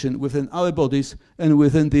information within our bodies and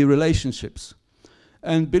within the relationships.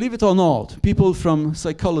 And believe it or not, people from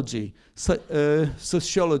psychology,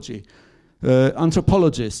 sociology,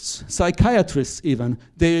 anthropologists, psychiatrists even,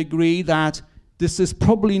 they agree that this is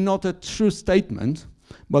probably not a true statement,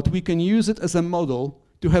 but we can use it as a model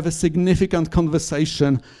to have a significant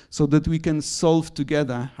conversation so that we can solve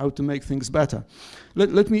together how to make things better.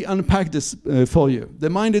 Let me unpack this for you. The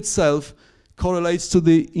mind itself correlates to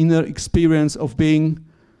the inner experience of being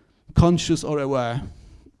conscious or aware.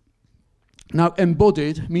 Now,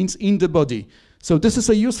 embodied means in the body. So this is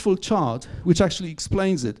a useful chart which actually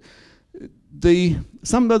explains it.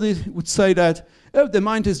 Somebody would say that, oh, the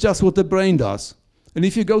mind is just what the brain does. And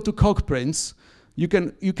if you go to Cockprints, you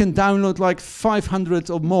can download like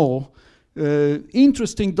 500 or more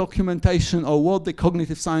interesting documentation of what the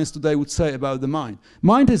cognitive science today would say about the mind.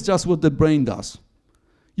 Mind is just what the brain does.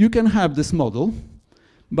 You can have this model,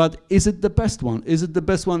 but is it the best one? Is it the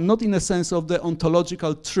best one not in the sense of the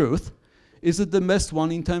ontological truth? Is it the best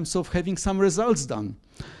one in terms of having some results done?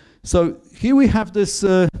 So here we have this,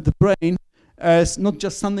 the brain as not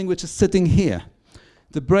just something which is sitting here.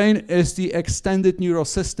 The brain is the extended neural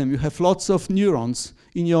system. You have lots of neurons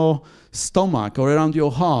in your stomach or around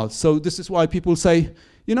your heart. So this is why people say,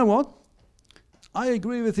 you know what? I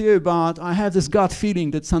agree with you, but I have this gut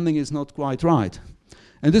feeling that something is not quite right.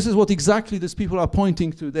 And this is what exactly these people are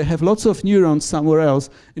pointing to. They have lots of neurons somewhere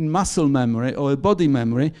else in muscle memory or body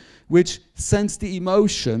memory, which sends the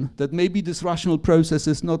emotion that maybe this rational process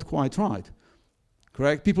is not quite right.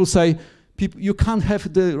 Correct? People say, you can't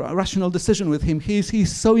have the rational decision with him.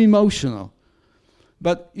 He's so emotional.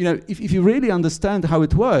 But you know, if you really understand how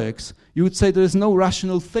it works, you would say there is no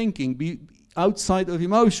rational thinking outside of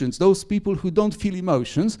emotions. Those people who don't feel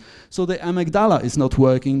emotions, so the amygdala is not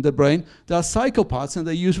working in the brain, they are psychopaths and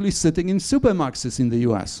they're usually sitting in supermaxes in the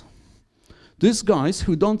US. These guys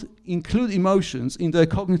who don't include emotions in their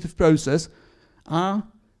cognitive process are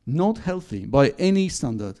not healthy by any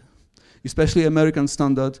standard, especially American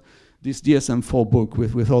standard, this DSM-4 book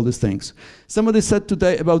with all these things. Somebody said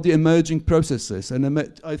today about the emerging processes, and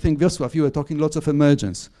I think, Wiesław, you were talking lots of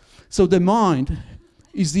emergence. So the mind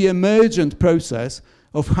is the emergent process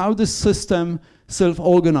of how the system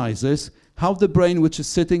self-organizes, how the brain, which is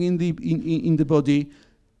sitting in the body,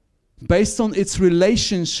 based on its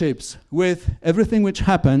relationships with everything which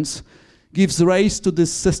happens, gives rise to this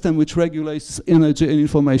system which regulates energy and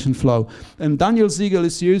information flow. And Daniel Siegel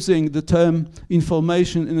is using the term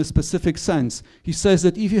information in a specific sense. He says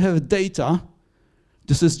that if you have data,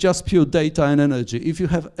 this is just pure data and energy. If you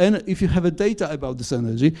have a data about this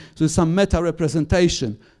energy, so there's some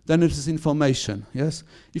meta-representation, then it is information, yes?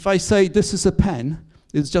 If I say this is a pen,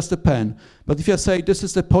 it's just a pen. But if I say this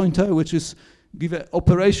is the pointer, which is, give an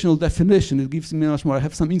operational definition, it gives me much more. I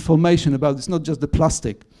have some information about this, not just the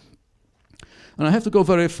plastic. And I have to go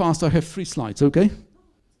very fast. I have 3 slides, okay?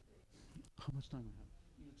 How much time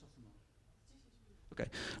I have?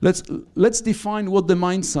 Okay, let's define what the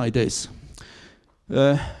mind side is.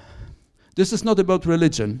 This is not about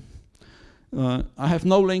religion. I have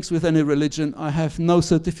no links with any religion. I have no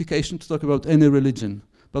certification to talk about any religion.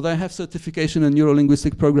 But I have certification in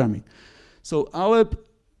neuro-linguistic programming. So our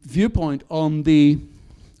viewpoint on the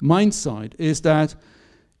mind side is that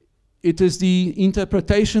it is the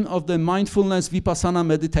interpretation of the mindfulness vipassana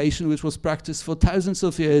meditation, which was practiced for thousands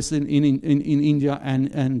of years in India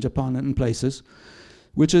and Japan and places,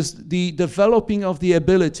 which is the developing of the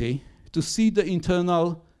ability to see the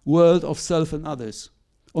internal world of self and others,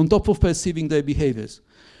 on top of perceiving their behaviors.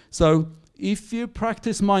 So if you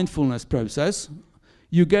practice mindfulness process,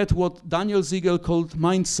 you get what Daniel Siegel called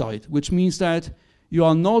mind sight, which means that you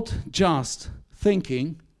are not just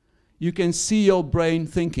thinking, you can see your brain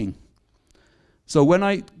thinking. So when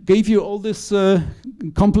I gave you all these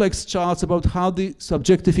complex charts about how the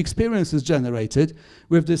subjective experience is generated,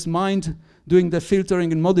 with this mind doing the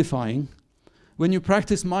filtering and modifying, when you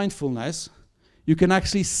practice mindfulness, you can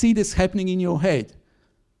actually see this happening in your head.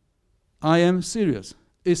 I am serious.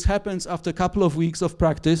 It happens after a couple of weeks of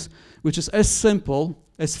practice, which is as simple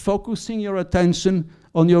as focusing your attention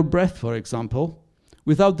on your breath, for example,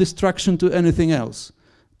 without distraction to anything else.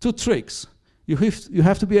 2 tricks. You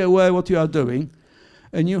have to be aware what you are doing,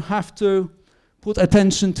 and you have to put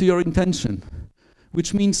attention to your intention,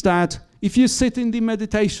 which means that if you sit in the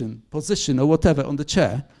meditation position or whatever on the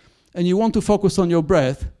chair, and you want to focus on your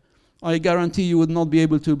breath, I guarantee you would not be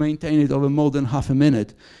able to maintain it over more than half a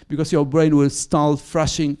minute, because your brain will start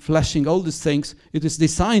flashing all these things it is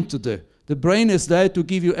designed to do. The brain is there to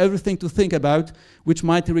give you everything to think about, which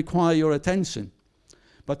might require your attention.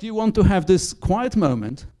 But you want to have this quiet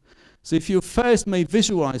moment. So if you first may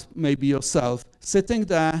visualize maybe yourself sitting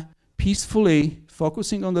there peacefully,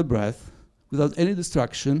 focusing on the breath without any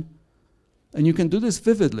distraction, and you can do this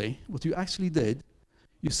vividly, what you actually did,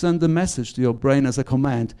 you send the message to your brain as a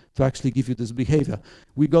command to actually give you this behavior.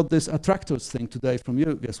 We got this attractors thing today from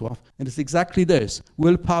you, Wiesław, and it's exactly this.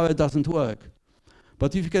 Willpower doesn't work.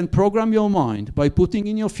 But if you can program your mind by putting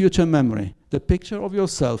in your future memory the picture of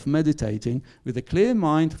yourself meditating with a clear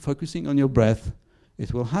mind, focusing on your breath,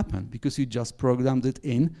 it will happen because you just programmed it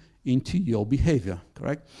into your behavior,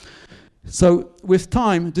 correct? So with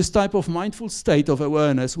time, this type of mindful state of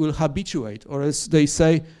awareness will habituate, or as they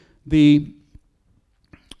say, the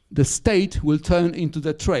state will turn into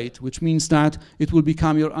the trait, which means that it will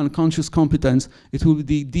become your unconscious competence. It will be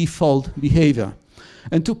the default behavior.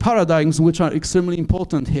 And 2 paradigms which are extremely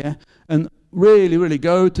important here, and really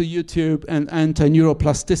go to YouTube and enter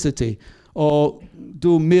neuroplasticity or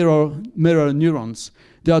do mirror neurons.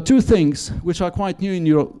 There are 2 things which are quite new in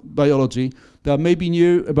neurobiology. They are maybe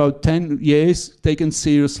new about 10 years, taken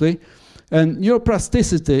seriously. And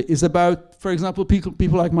neuroplasticity is about, for example,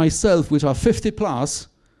 people like myself, which are 50 plus,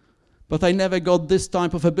 but I never got this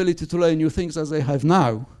type of ability to learn new things as I have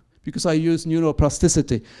now, because I use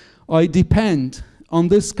neuroplasticity. I depend on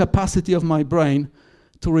this capacity of my brain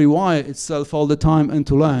to rewire itself all the time and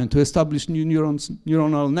to learn, to establish new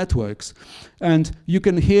neuronal networks. And you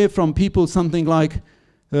can hear from people something like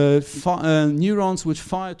neurons which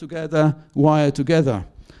fire together, wire together.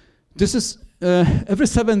 This is, every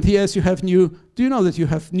 7 years you have new, do you know that you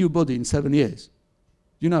have new body in 7 years?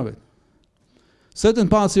 You know it. Certain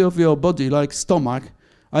parts of your body, like stomach,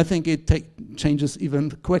 I think it changes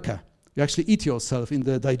even quicker. You actually eat yourself in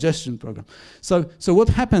the digestion program. So what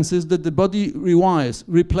happens is that the body rewires,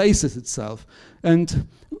 replaces itself. And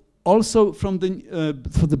also for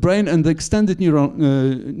the brain and the extended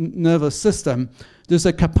nervous system, there's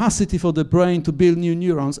a capacity for the brain to build new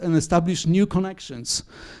neurons and establish new connections.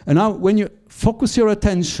 And now when you focus your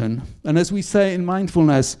attention, and as we say in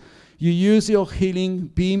mindfulness, you use your healing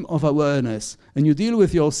beam of awareness and you deal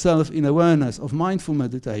with yourself in awareness of mindful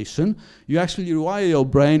meditation, you actually rewire your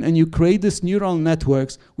brain and you create these neural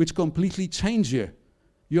networks which completely change you.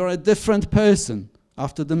 You're a different person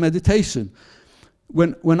after the meditation.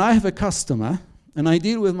 When I have a customer and I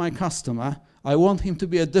deal with my customer, I want him to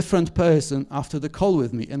be a different person after the call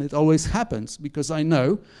with me, and it always happens because I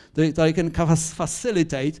know that I can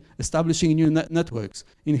facilitate establishing new networks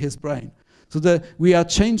in his brain. So we are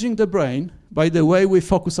changing the brain by the way we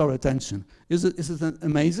focus our attention. Is it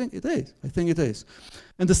amazing? It is. I think it is.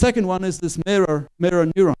 And the second one is this mirror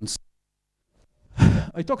neurons.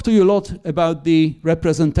 I talked to you a lot about the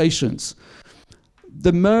representations.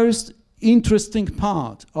 The most interesting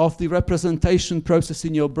part of the representation process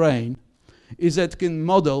in your brain is that it can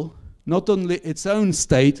model not only its own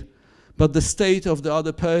state, but the state of the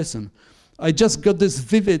other person. I just got this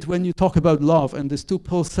vivid when you talk about love and these 2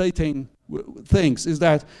 pulsating things, is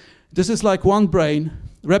that this is like one brain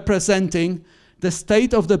representing the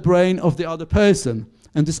state of the brain of the other person,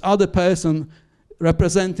 and this other person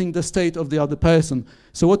representing the state of the other person.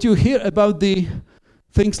 So what you hear about the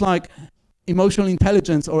things like emotional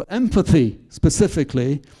intelligence or empathy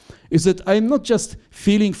specifically is that I'm not just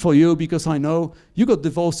feeling for you because I know you got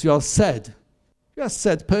divorced, you are sad. You're a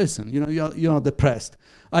sad person, you are depressed.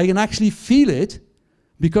 I can actually feel it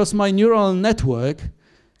because my neural network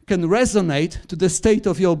can resonate to the state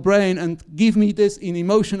of your brain and give me this in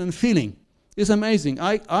emotion and feeling. It's amazing.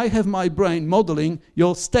 I have my brain modeling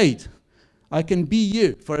your state. I can be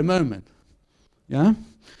you for a moment. Yeah?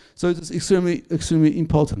 So it is extremely, extremely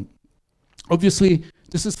important. Obviously,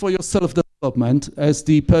 this is for your self-development as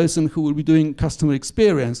the person who will be doing customer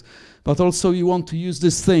experience, but also you want to use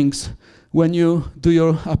these things when you do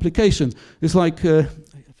your application. It's like, I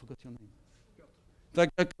forgot your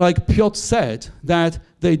name. Like Piotr said, that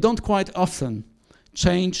they don't quite often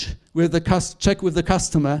check with the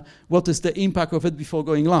customer what is the impact of it before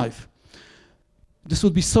going live. This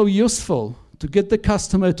would be so useful to get the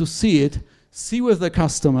customer to see it see with the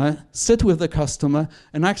customer, sit with the customer,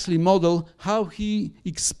 and actually model how he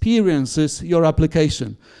experiences your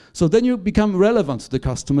application. So then you become relevant to the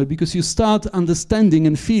customer because you start understanding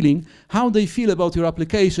and feeling how they feel about your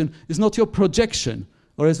application is not your projection,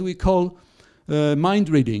 or as we call mind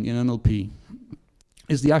reading in NLP,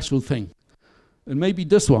 is the actual thing. And maybe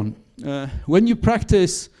this one. When you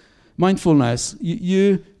practice mindfulness,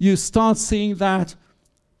 you start seeing that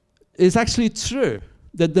it's actually true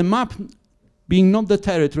that the map being not the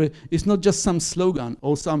territory is not just some slogan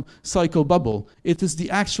or some psycho bubble. It is the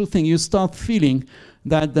actual thing. You start feeling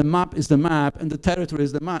that the map is the map and the territory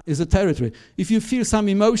is the territory. If you feel some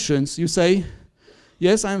emotions, you say,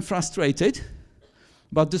 yes, I'm frustrated,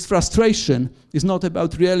 but this frustration is not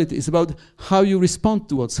about reality. It's about how you respond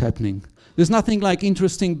to what's happening. There's nothing like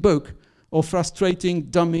interesting book or frustrating,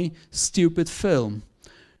 dummy, stupid film.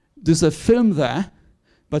 There's a film there,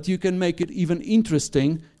 but you can make it even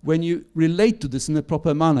interesting when you relate to this in a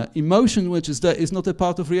proper manner. Emotion, which is there, is not a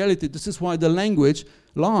part of reality. This is why the language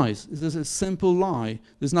lies. It is a simple lie.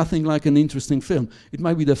 There's nothing like an interesting film. It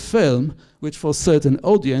might be the film, which for certain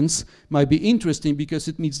audience might be interesting because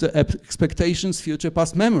it meets the expectations, future,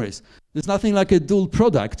 past memories. There's nothing like a dual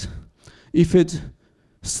product. If it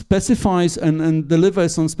specifies and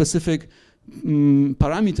delivers on specific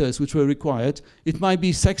parameters which were required, it might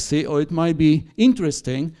be sexy or it might be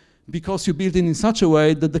interesting because you build it in such a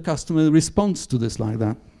way that the customer responds to this like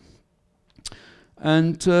that.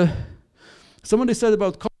 And somebody said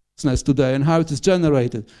about consciousness today and how it is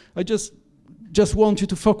generated. I just want you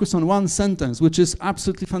to focus on one sentence, which is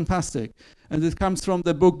absolutely fantastic. And it comes from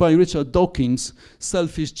the book by Richard Dawkins,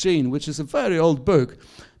 Selfish Gene, which is a very old book.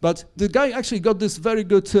 But the guy actually got this very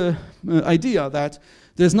good idea that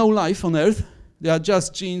there's no life on Earth. There are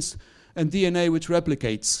just genes and DNA which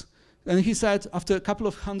replicates. And he said, after a couple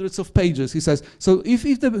of hundreds of pages, he says, so if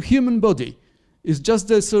the human body is just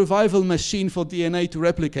the survival machine for DNA to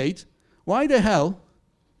replicate, why the hell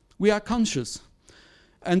we are conscious?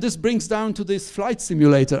 And this brings down to this flight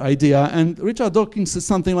simulator idea. And Richard Dawkins says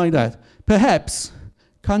something like that. Perhaps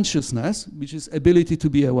consciousness, which is ability to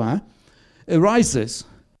be aware, arises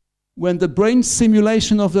when the brain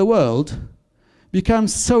simulation of the world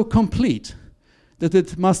becomes so complete that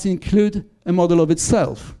it must include a model of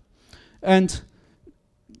itself. And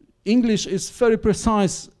English is very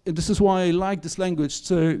precise, and this is why I like this language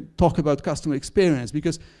to talk about customer experience,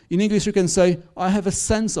 because in English you can say, I have a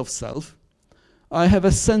sense of self, I have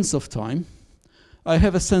a sense of time, I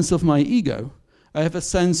have a sense of my ego, I have a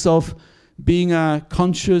sense of being a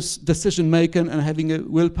conscious decision maker and having a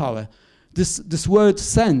willpower. This word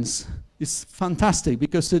sense is fantastic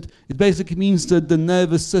because it basically means that the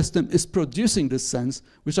nervous system is producing this sense,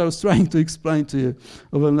 which I was trying to explain to you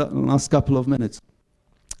over the last couple of minutes.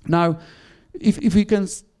 Now, if we can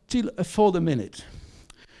still afford a minute,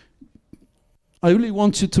 I really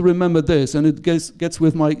want you to remember this, and it gets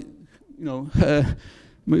with my,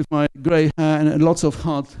 with my grey hair and lots of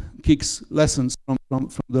hard kicks lessons from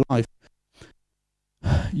the life.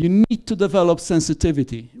 You need to develop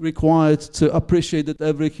sensitivity required to appreciate that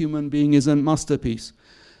every human being is a masterpiece.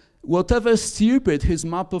 Whatever stupid his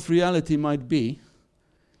map of reality might be,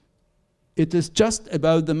 it is just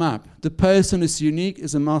about the map. The person is unique,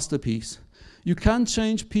 is a masterpiece. You can't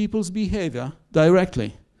change people's behavior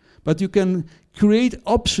directly, but you can create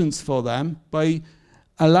options for them by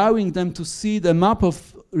allowing them to see the map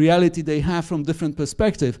of reality they have from different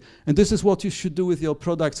perspectives. And this is what you should do with your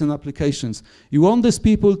products and applications. You want these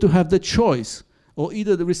people to have the choice, or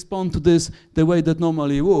either to respond to this the way that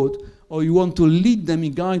normally you would, or you want to lead them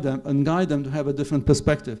and guide them to have a different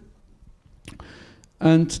perspective.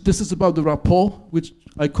 And this is about the rapport, which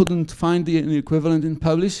I couldn't find the equivalent in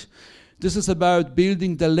Polish. This is about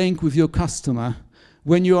building the link with your customer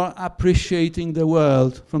when you are appreciating the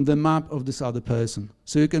world from the map of this other person.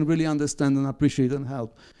 So you can really understand and appreciate and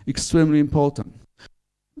help. Extremely important.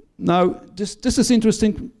 Now, this is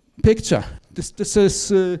interesting picture. This is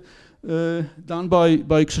done by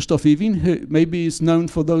Krzysztof Iwin, who maybe is known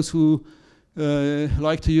for those who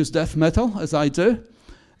like to use death metal, as I do.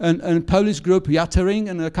 And Polish group Yattering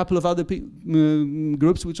and a couple of other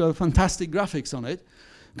groups which are fantastic graphics on it.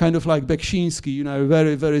 Kind of like Beksiński,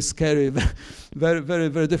 very, very scary, very, very,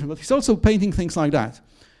 very different. But he's also painting things like that.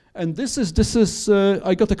 And this is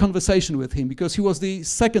I got a conversation with him because he was the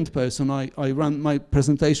second person I ran my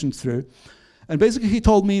presentation through. And basically he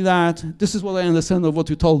told me that this is what I understand of what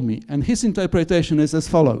you told me. And his interpretation is as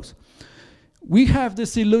follows. We have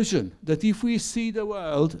this illusion that if we see the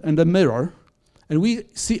world in the mirror, and we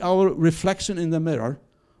see our reflection in the mirror,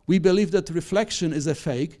 we believe that reflection is a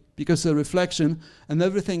fake, because a reflection and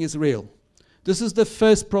everything is real. This is the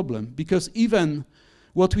first problem, because even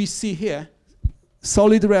what we see here,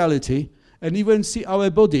 solid reality, and even see our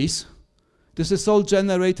bodies, this is all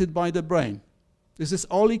generated by the brain. This is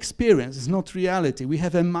all experience, it's not reality. We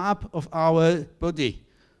have a map of our body,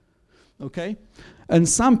 okay? And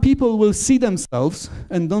some people will see themselves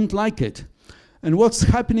and don't like it. And what's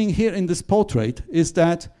happening here in this portrait is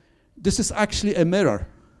that this is actually a mirror.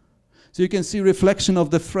 So you can see reflection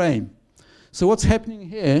of the frame. So what's happening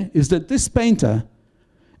here is that this painter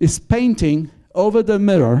is painting over the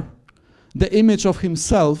mirror the image of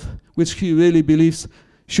himself, which he really believes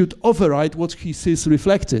should override what he sees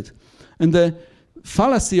reflected. And the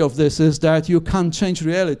fallacy of this is that you can't change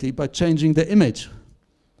reality by changing the image,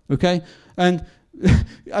 okay? And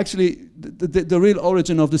actually, the real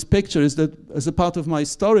origin of this picture is that as a part of my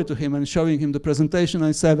story to him and showing him the presentation,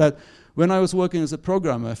 I said that when I was working as a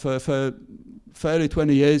programmer for fairly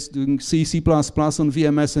 20 years, doing C, C++ on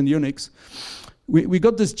VMS and Unix, we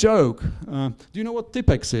got this joke. Do you know what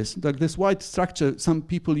Tipex is? Like this white structure some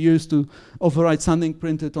people use to override something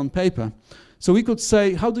printed on paper. So we could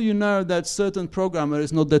say, how do you know that certain programmer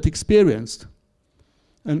is not that experienced?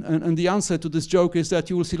 And the answer to this joke is that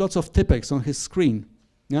you will see lots of Tipex on his screen.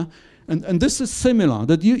 Yeah? And this is similar,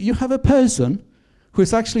 that you have a person who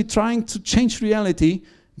is actually trying to change reality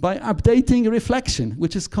by updating reflection,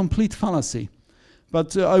 which is complete fallacy.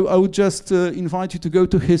 But I would just invite you to go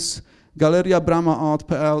to his Galeria Brama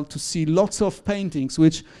Art.pl to see lots of paintings,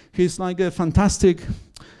 which he's like a fantastic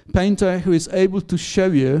painter who is able to show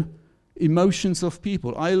you emotions of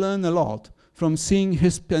people. I learn a lot from seeing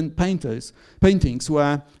his paintings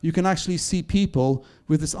where you can actually see people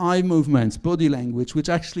with his eye movements, body language, which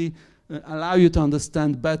actually allow you to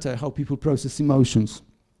understand better how people process emotions.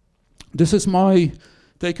 This is my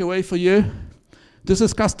takeaway for you. This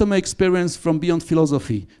is customer experience from beyond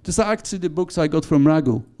philosophy. These are actually the books I got from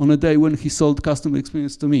Raghu on a day when he sold customer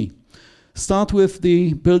experience to me. Start with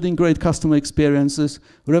the building great customer experiences,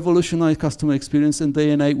 revolutionize customer experience in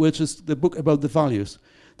day and age, which is the book about the values.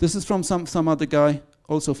 This is from some other guy,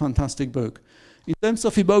 also fantastic book. In terms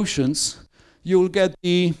of emotions, you will get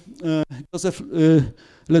the Joseph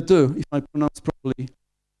Ledoux, if I pronounce properly,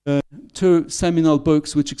 two seminal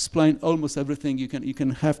books which explain almost everything you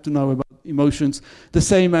can have to know about emotions. The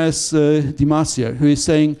same as Damasio, who is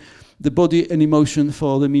saying the body and emotion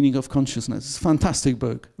for the meaning of consciousness. It's a fantastic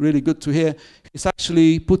book, really good to hear. It's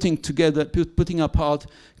actually putting apart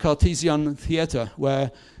Cartesian theater,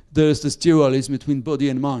 where there is this dualism between body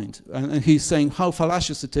and mind. And he's saying how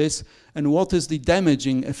fallacious it is and what is the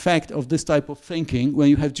damaging effect of this type of thinking when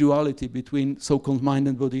you have duality between so-called mind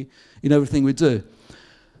and body in everything we do.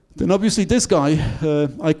 Then obviously this guy,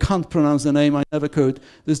 I can't pronounce the name, I never could.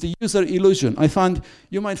 There's the user illusion.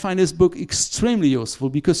 You might find this book extremely useful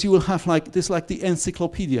because you will have like the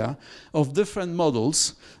encyclopedia of different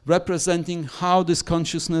models representing how this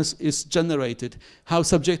consciousness is generated, how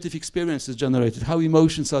subjective experience is generated, how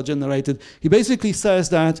emotions are generated. He basically says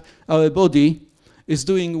that our body is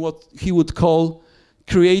doing what he would call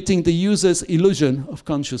creating the user's illusion of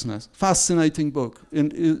consciousness. Fascinating book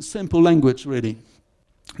in simple language, really.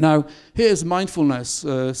 Now, here's mindfulness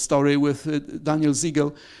story with Daniel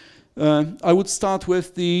Siegel. I would start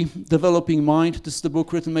with the Developing Mind. This is the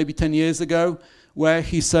book written maybe 10 years ago, where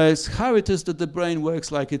he says how it is that the brain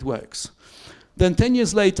works like it works. Then 10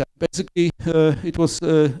 years later, basically it was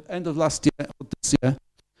end of last year, or this year,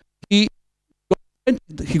 he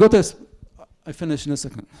got us. I finish in a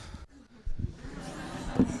second.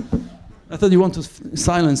 I thought you want to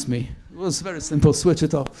silence me. It was very simple, switch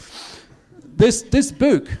it off. This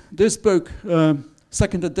book,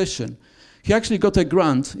 second edition, he actually got a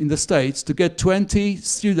grant in the States to get 20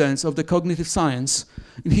 students of the cognitive science,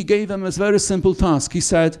 and he gave them a very simple task. He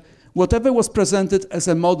said, whatever was presented as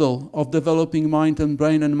a model of developing mind and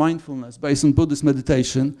brain and mindfulness based on Buddhist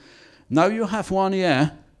meditation, now you have 1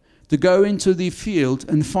 year to go into the field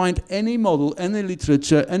and find any model, any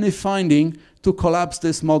literature, any finding to collapse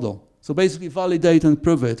this model. So basically validate and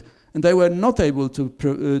prove it. And they were not able to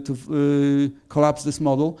collapse this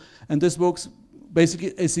model. And this book's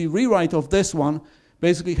basically is a rewrite of this one,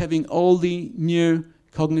 basically having all the new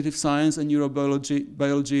cognitive science and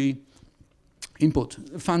neurobiology input.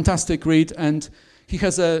 A fantastic read, and he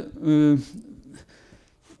has a,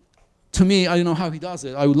 to me, I don't know how he does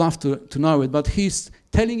it, I would love to know it, but he's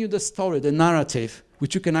telling you the story, the narrative,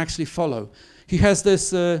 which you can actually follow. He has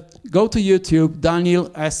this, go to YouTube, Daniel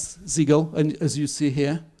S. Siegel, and as you see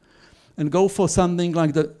here, and go for something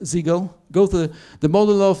like the Siegel, go to the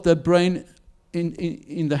model of the brain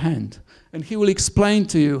in the hand. And he will explain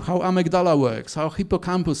to you how amygdala works, how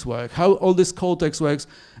hippocampus works, how all this cortex works,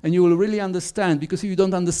 and you will really understand, because if you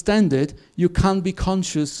don't understand it, you can't be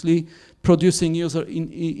consciously producing user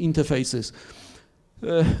interfaces.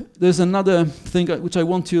 There's another thing which I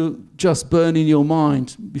want to just burn in your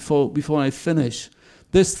mind before I finish.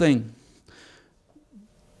 This thing.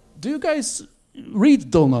 Do you guys read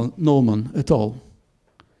Donald Norman at all?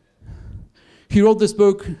 He wrote this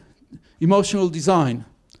book, Emotional Design.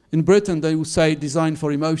 In Britain, they would say design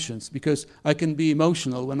for emotions, because I can be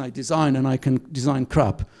emotional when I design and I can design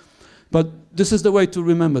crap. But this is the way to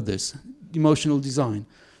remember this, emotional design.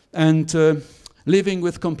 And living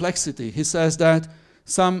with complexity, he says that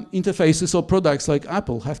some interfaces or products like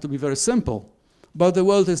Apple have to be very simple, but the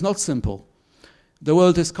world is not simple. The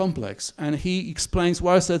world is complex, and he explains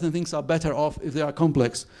why certain things are better off if they are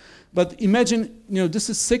complex. But imagine, this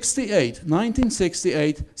is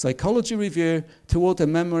 1968, Psychology Review toward a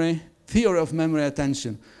theory of memory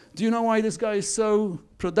attention. Do you know why this guy is so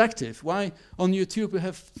productive? Why on YouTube we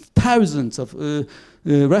have thousands of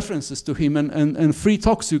references to him and free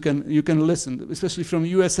talks you can listen, especially from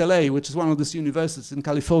USLA, which is one of these universities in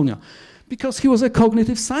California. Because he was a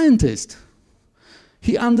cognitive scientist.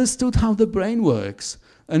 He understood how the brain works.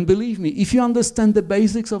 And believe me, if you understand the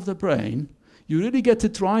basics of the brain, you really get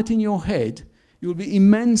it right in your head, you'll be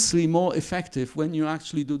immensely more effective when you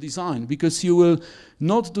actually do design, because you will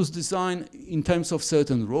not do design in terms of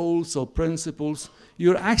certain rules or principles.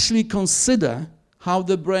 You actually consider how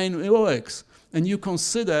the brain works, and you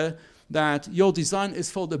consider that your design is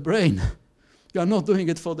for the brain. You are not doing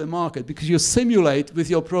it for the market, because you simulate with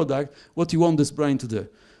your product what you want this brain to do.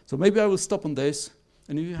 So maybe I will stop on this,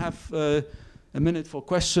 and if you have a minute for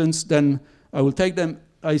questions, then I will take them.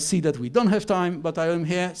 I see that we don't have time, but I am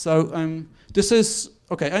here, so I'm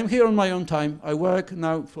here on my own time. I work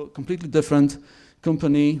now for a completely different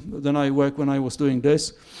company than I worked when I was doing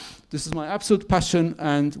this. This is my absolute passion,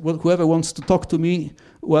 and whoever wants to talk to me,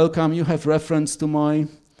 welcome. You have reference to my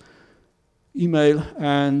email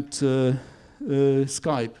and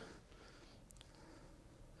Skype.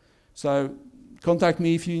 So contact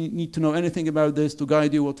me if you need to know anything about this, to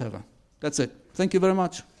guide you, whatever. That's it. Thank you very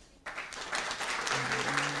much.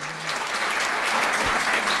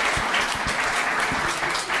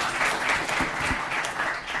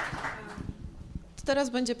 Teraz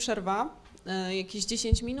będzie przerwa, jakieś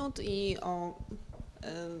 10 minut i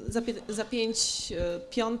za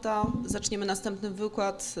 5:05 zaczniemy następny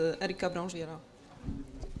wykład Erika Brąziera.